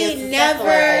to be as successful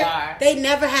as they are. They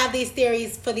never have these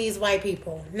theories for these white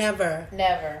people. Never.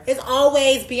 Never. It's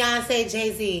always Beyonce,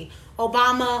 Jay-Z,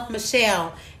 Obama,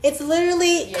 Michelle. It's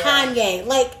literally Kanye.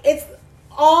 Like, it's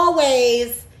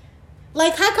always...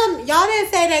 Like, how come y'all didn't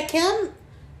say that Kim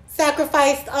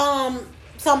sacrificed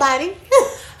somebody?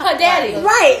 Her daddy.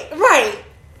 Right.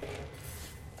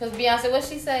 Because Beyonce, what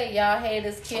she say? Y'all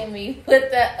haters kill me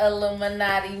with that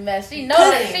Illuminati mess. She know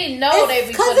that. She know they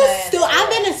be putting that. I've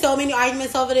been in so many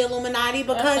arguments over the Illuminati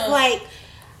because,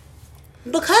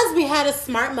 because we had a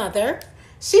smart mother.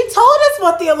 She told us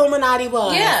what the Illuminati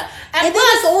was. Yeah. And then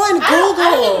it's on Google.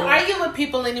 I don't even argue with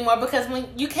people anymore because when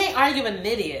you can't argue with an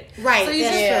idiot. Right. So you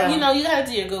just, you got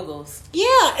to do your Googles.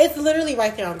 Yeah, it's literally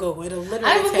right there on Google. It'll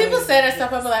literally when people say that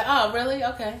stuff, I'll be like, oh, really?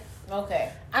 Okay.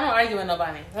 I don't argue with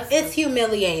nobody. It's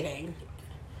humiliating.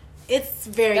 It's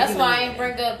very That's why I humiliating.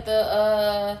 ain't bring up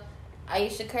the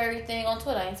Aisha Curry thing on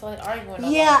Twitter. I ain't arguing with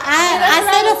nobody. Yeah, I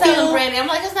said a few. Brandy, I'm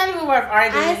like, it's not even worth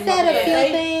arguing. I said a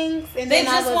few things, and they then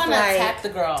just want to attack the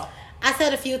girl. I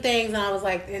said a few things, and I was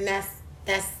like, and that's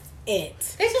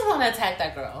it. They just want to attack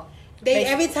that girl.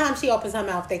 Every time she opens her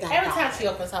mouth, they got Every time she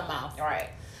opens her mouth, right?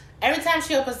 Every time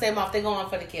she opens their mouth, they go on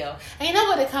for the kill. And you know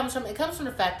what it comes from? It comes from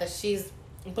the fact that she's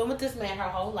been with this man her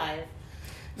whole life.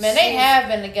 Man, they have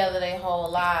been together their whole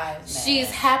lives. Man.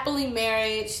 She's happily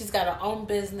married. She's got her own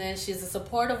business. She's a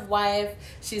supportive wife.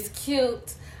 She's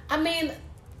cute. I mean,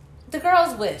 the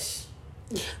girl's wish.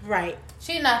 Right.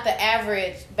 She's not the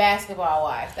average basketball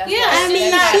wife. That's Yeah, why I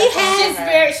mean, that's she kinda has-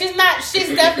 pushing her.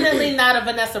 She's definitely not a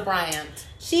Vanessa Bryant.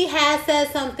 She has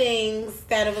said some things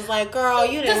that it was like, girl,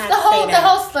 you didn't Just have the to whole say the that.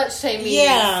 whole slut shaming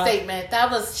Yeah. statement.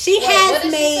 That was She Wait, has what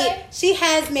did she made say? she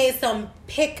has made some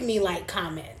pick me like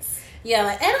comments. yeah,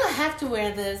 like I don't have to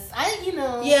wear this.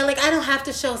 Yeah, like I don't have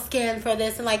to show skin for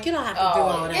this, and like you don't have to do Oh,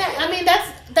 all that. Yeah, I mean that's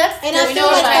And So I we feel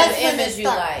know like about that's the when it image you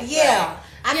started. like, Yeah, right.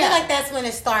 I feel Yeah. like that's when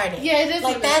it started. Yeah, it is like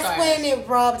when it that's started. when it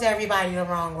rubbed everybody the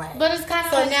wrong way. But it's kind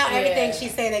of so like, now everything Yeah. she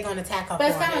say they're gonna attack her but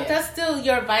it's for. kind of it. like that's still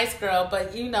your vice girl.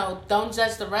 But don't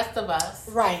judge the rest of us.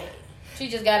 Right. She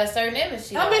just got a certain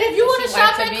image. I mean, if you want to She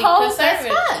shop likes at be Kohl's, that's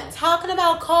conservative. fine. Talking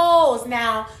about Kohl's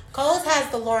now. Kohl's has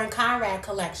the Lauren Conrad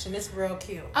collection. It's real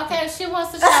cute. Okay, if she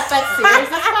wants to shop at Sears,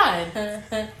 that's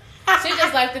fine. She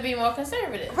just like to be more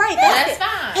conservative. Right, That's it.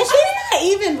 fine. And she's not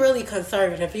even really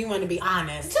conservative, if you want to be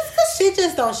honest. Just 'cause she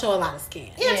just don't show a lot of skin.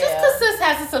 Yeah, just because sis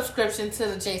has a subscription to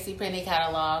the JCPenney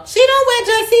catalog She don't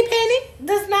wear JCPenney.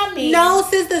 does not mean No,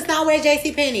 sis does not wear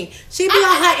JCPenney. She be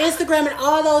on her Instagram and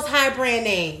all those high brand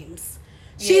names.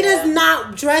 She Yeah. does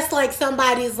not dress like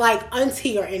somebody's like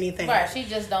auntie or anything. Right, she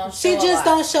just don't. She show a just lot.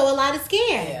 don't show a lot of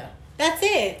skin. Yeah. That's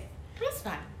it. That's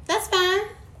fine. That's fine.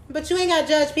 But you ain't got to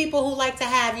judge people who like to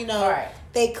have, Right.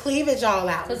 they cleavage all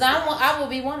out. Because I will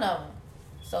be one of them.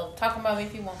 So talk about me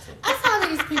if you want to. I saw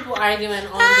these people arguing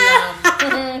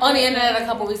on the internet a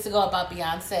couple weeks ago about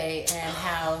Beyonce and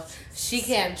how she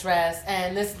can't dress,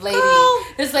 and this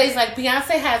lady's like,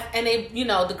 Beyonce has, and they,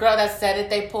 the girl that said it,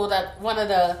 they pulled up one of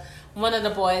the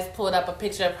boys pulled up a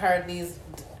picture of her in these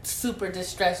super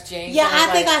distressed jeans. Yeah, and was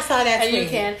I think like, I saw that and tweet. you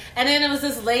can, and then there's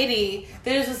this lady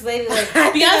like I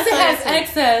think I Beyonce saw has that tweet.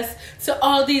 access to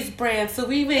all these brands, so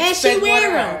we even And she expect wear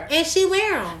more of them. her. And she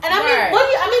wear them. And I mean, Right.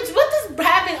 what does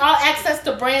having all access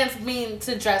to brands mean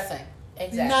to dressing?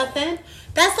 Exactly. Nothing.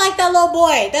 That's like that little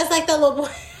boy.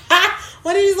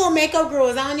 One of these little makeup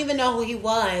gurus. I don't even know who he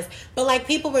was. But like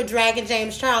people were dragging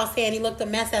James Charles saying he looked a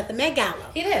mess at the Met Gala.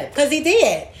 He did. Because he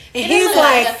did. And he's did.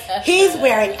 like, he's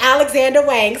wearing Alexander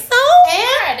Wang. So,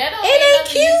 Right, that don't It mean ain't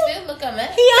nothing. You cute. still look a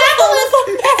mess. he also look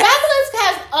a mess. Fabulous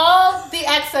has all the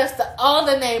access to all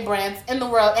the name brands in the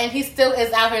world, and he still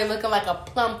is out here looking like a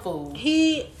plum fool.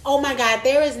 Oh my God,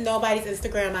 there is nobody's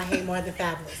Instagram I hate more than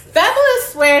Fabulous. Fabulous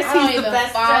swears I don't he's the even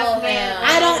best follow dressed man. him.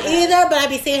 I don't either, but I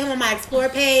be seeing him on my Explore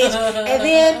page. And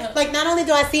then, like, not only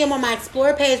do I see him on my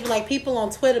Explore page, but like people on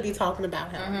Twitter be talking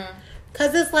about him.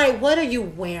 Because it's like, what are you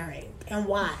wearing and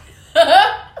why?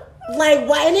 Like,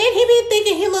 why? And then he be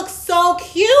thinking he looks so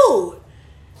cute.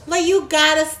 Like, you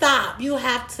gotta stop. You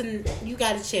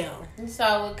gotta chill. You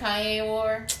saw what Kanye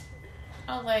wore?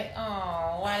 I was like,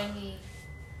 oh, why did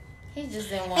he just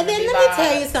didn't want And to then be let me bothered.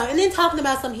 tell you something. And then talking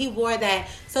about something, he wore that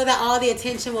so that all the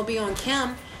attention will be on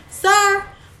Kim. Sir,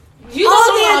 You all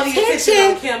don't know the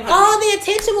attention, all the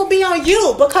attention will be on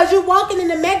you because you're walking in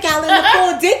the Met Gala in the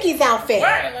full Dickies outfit.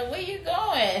 Right, like, where you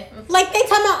going? Like, they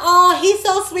talking about, oh, he's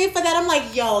so sweet for that. I'm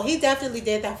like, yo, he definitely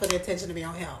did that for the attention to be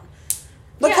on him.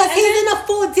 Because Yeah, he's in a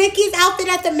full Dickies outfit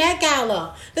at the Met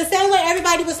Gala. The same way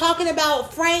everybody was talking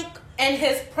about Frank. And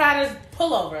his Prada's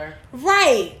pullover.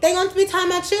 Right. They going to be talking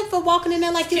about you for walking in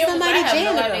there like you She was like, somebody I have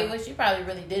no idea janitor. what she probably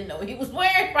really didn't know what he was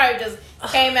wearing. Probably just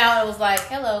came out and was like,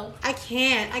 hello. I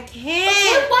can't. Kim,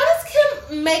 why does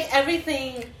Kim make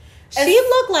everything? She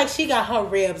looked like she got her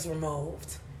ribs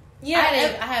removed. I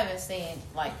haven't seen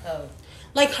like her.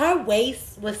 Like her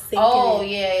waist was sinking. Oh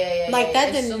yeah. Like yeah, that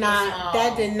it's did super not. small.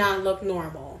 That did not look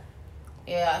normal.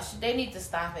 Yeah, they need to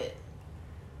stop it.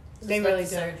 They Just let really the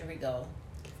do. surgery go.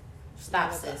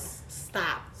 Stop, sis.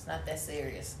 Stop. It's not that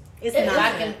serious. It's If not.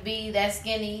 I can be that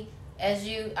skinny as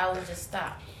you, I would just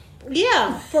stop.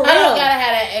 Yeah, for I don't real. gotta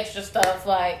have that extra stuff.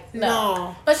 Like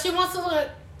no. But she wants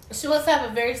to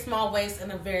have a very small waist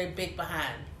and a very big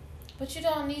behind. But you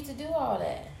don't need to do all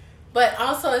that. But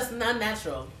also, it's not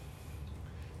natural.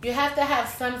 You have to have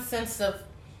some sense of.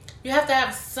 You have to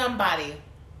have somebody.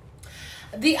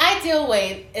 The ideal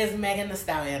weight is Megan Thee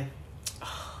Stallion.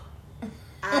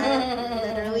 I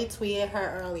literally tweeted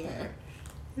her earlier.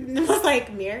 It was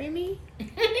like, marry me?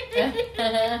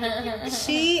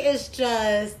 She is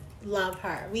just, love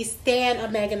her. We stand a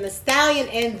Megan Thee Stallion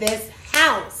in this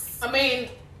house. I mean,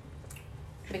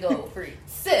 Big old freak.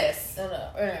 sis,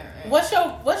 what's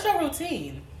your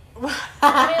routine?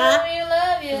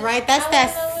 Love you. Right, that's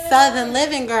that Southern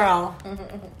living girl.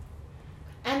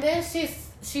 And then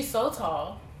she's so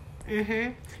tall.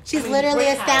 Mm-hmm. She's I mean, literally a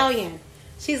brick house. stallion.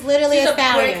 She's literally She's a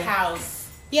stallion. brick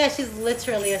house. Yeah, she's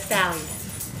literally a stallion.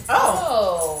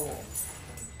 Oh.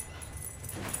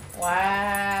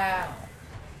 Wow.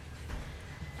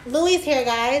 Louis here,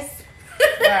 guys.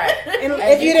 Right. And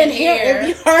As if you can didn't hear, hear. if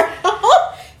you heard,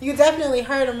 you definitely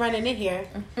heard him running in here.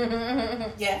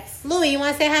 Yes. Louis, you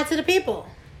want to say hi to the people?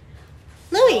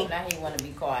 Oh, Louis, now he want to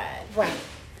be quiet. right?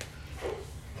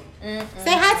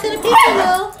 Say hi to the people,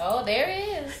 Lou. Oh, there he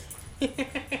is.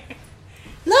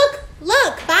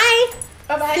 Look, bye.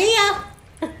 Bye-bye. See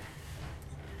ya.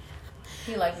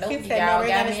 He like, nope, He you said, no, all we're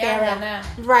got gonna me stay out around. there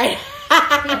now. Right.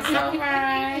 It's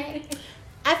alright.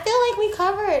 I feel like we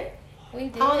covered We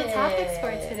did. all the topics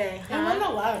for today. There wasn't a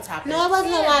lot of topics. No, it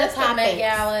wasn't a lot of just the Met topics.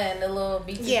 Gala and the little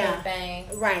B2K Yeah. thing.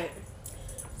 Right.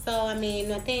 So I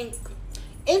mean, I think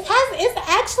it's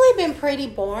actually been pretty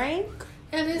boring.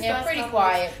 And it's Yeah, last pretty couple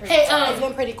quiet. weeks. Pretty Hey, It's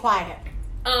been pretty quiet.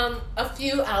 a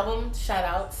few album shout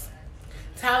outs.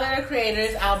 Tyler the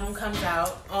Creator's album comes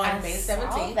out on May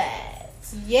 17th. that.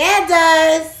 Yeah, it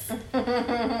does.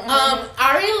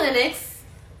 Ari Lennox,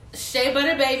 Shea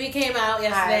Butter Baby came out I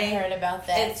yesterday. heard about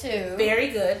that It's too. very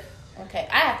good. Okay,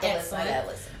 I have to Excellent. listen. I gotta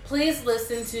listen. Please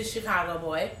listen to Chicago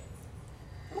Boy.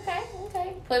 Okay.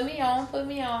 Put me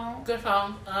on. Good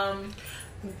song.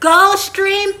 Go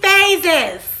stream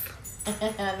Phases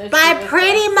by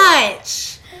Pretty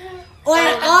Much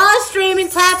on all streaming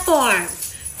platforms.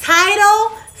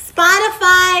 Tidal,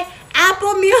 Spotify,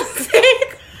 Apple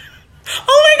Music.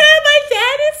 Oh my God, my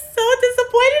dad is so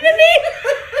disappointed in me.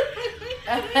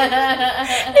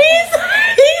 he's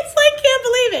like, can't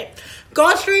believe it.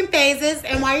 Go stream Phases,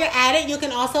 and while you're at it, you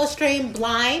can also stream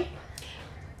Blind.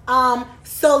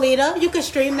 Solita, you can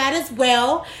stream that as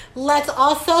well. Let's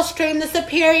also stream The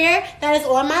Superior. That is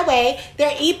on my way.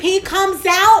 Their EP comes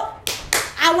out,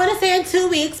 I want to say in 2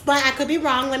 weeks, but I could be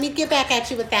wrong. Let me get back at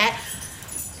you with that.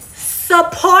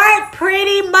 Support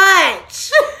Pretty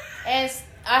Much. And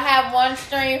I have one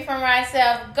stream for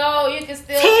myself. Go, you can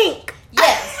still. Tink.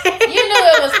 Yes, you knew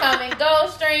it was coming. Go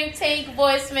stream Tink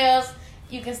voicemails.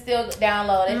 You can still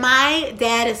download it. My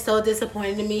dad is so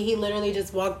disappointed in me. He literally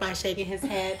just walked by shaking his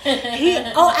head.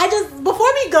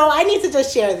 Before we go, I need to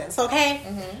just share this, okay?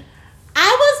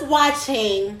 I was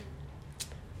watching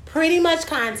Pretty Much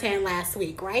content last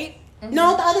week, right?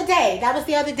 No, the other day. That was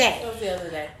the other day. What was the other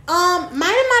day? Minding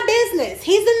my business.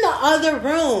 He's in the other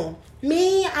room.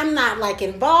 Me, I'm not like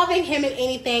involving him in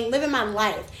anything, living my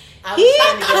life. I was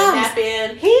trying to get a nap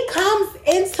in. He comes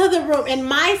into the room in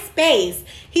my space.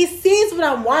 He sees what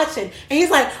I'm watching, and he's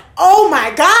like, "Oh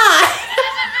my God!"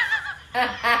 And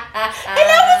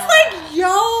I was like,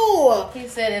 "Yo!" He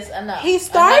said it's enough. He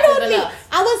started Enough is on me. enough.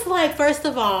 I was like, first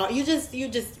of all, you just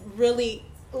really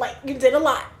like you did a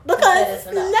lot That because is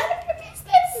none enough. of your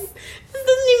business. This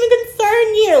doesn't even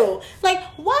concern you. Like,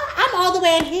 what? I'm all the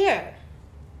way in here.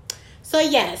 So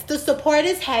yes, the support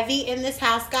is heavy in this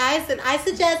house, guys, and I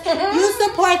suggest you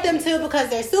support them too because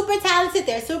they're super talented.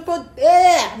 They're super.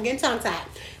 I'm getting tongue tied.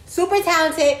 Super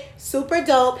talented, super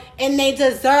dope, and they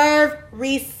deserve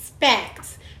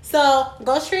respect. So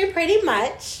go stream Pretty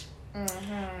Much.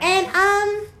 And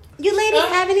you ladies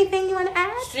have anything you want to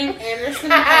add? Stream Anderson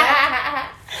Paak.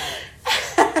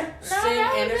 Stream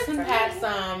that was Anderson it for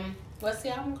Paak's what's the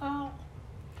album called?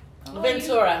 Oh,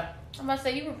 Ventura. I'm about to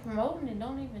say you were promoting and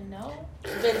don't even know.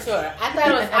 Ventura. I thought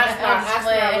it was Asmar.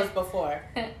 Asmar was before.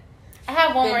 I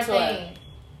have one Ventura. more thing.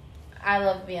 I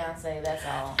love Beyonce. That's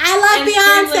all. I love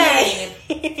And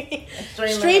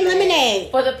Beyonce. Stream Lemonade.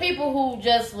 For the people who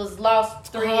just was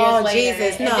lost 3 Oh, years later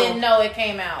Jesus, and no. didn't know it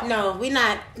came out. No, we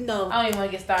not. No. I don't even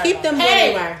want to get started. Keep on them that. where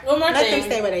they Hey, were. one more Let thing. them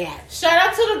stay where they at. Shout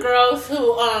out to the girls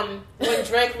who, when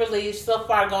Drake released So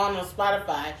Far Gone on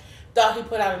Spotify, thought he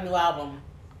put out a new album.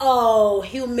 Oh,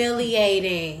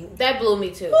 humiliating. That blew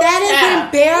me too. That is Yeah.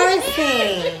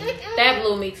 embarrassing. That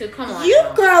blew me too. Come on. You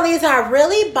now. girlies are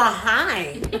really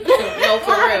behind. No,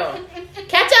 for real.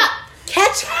 Catch up.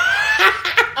 Catch.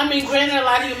 I mean, granted, a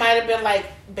lot of you might have been like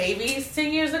babies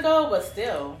 10 years ago, but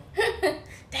still.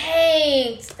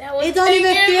 Thanks. That was It don't 10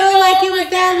 even years feel ago. like it Oh was my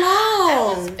that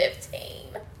God. long. That was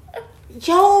 15.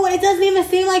 Yo, it doesn't even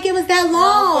seem like it was that No,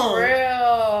 long. for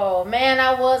real. Man,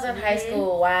 I was in high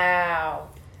school. Wow.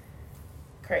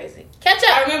 Crazy. Catch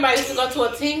I up. remember I used to go to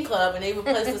a teen club and they would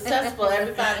play Successful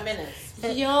every 5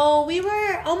 mines. Yo, we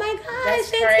were. Oh my gosh,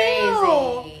 That's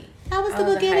Chantel. crazy. That was I the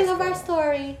was in beginning high of our school.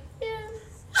 story. Yeah.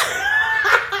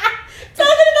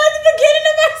 Talking about the beginning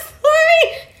of our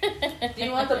story. Do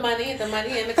you want the money? The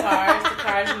money and the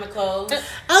cars and the clothes.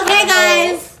 Okay,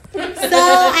 guys. So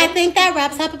I think that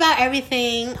wraps up about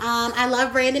everything. I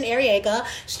love Brandon Ariega.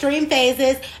 Stream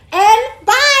Phases. And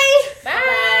bye.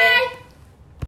 Bye.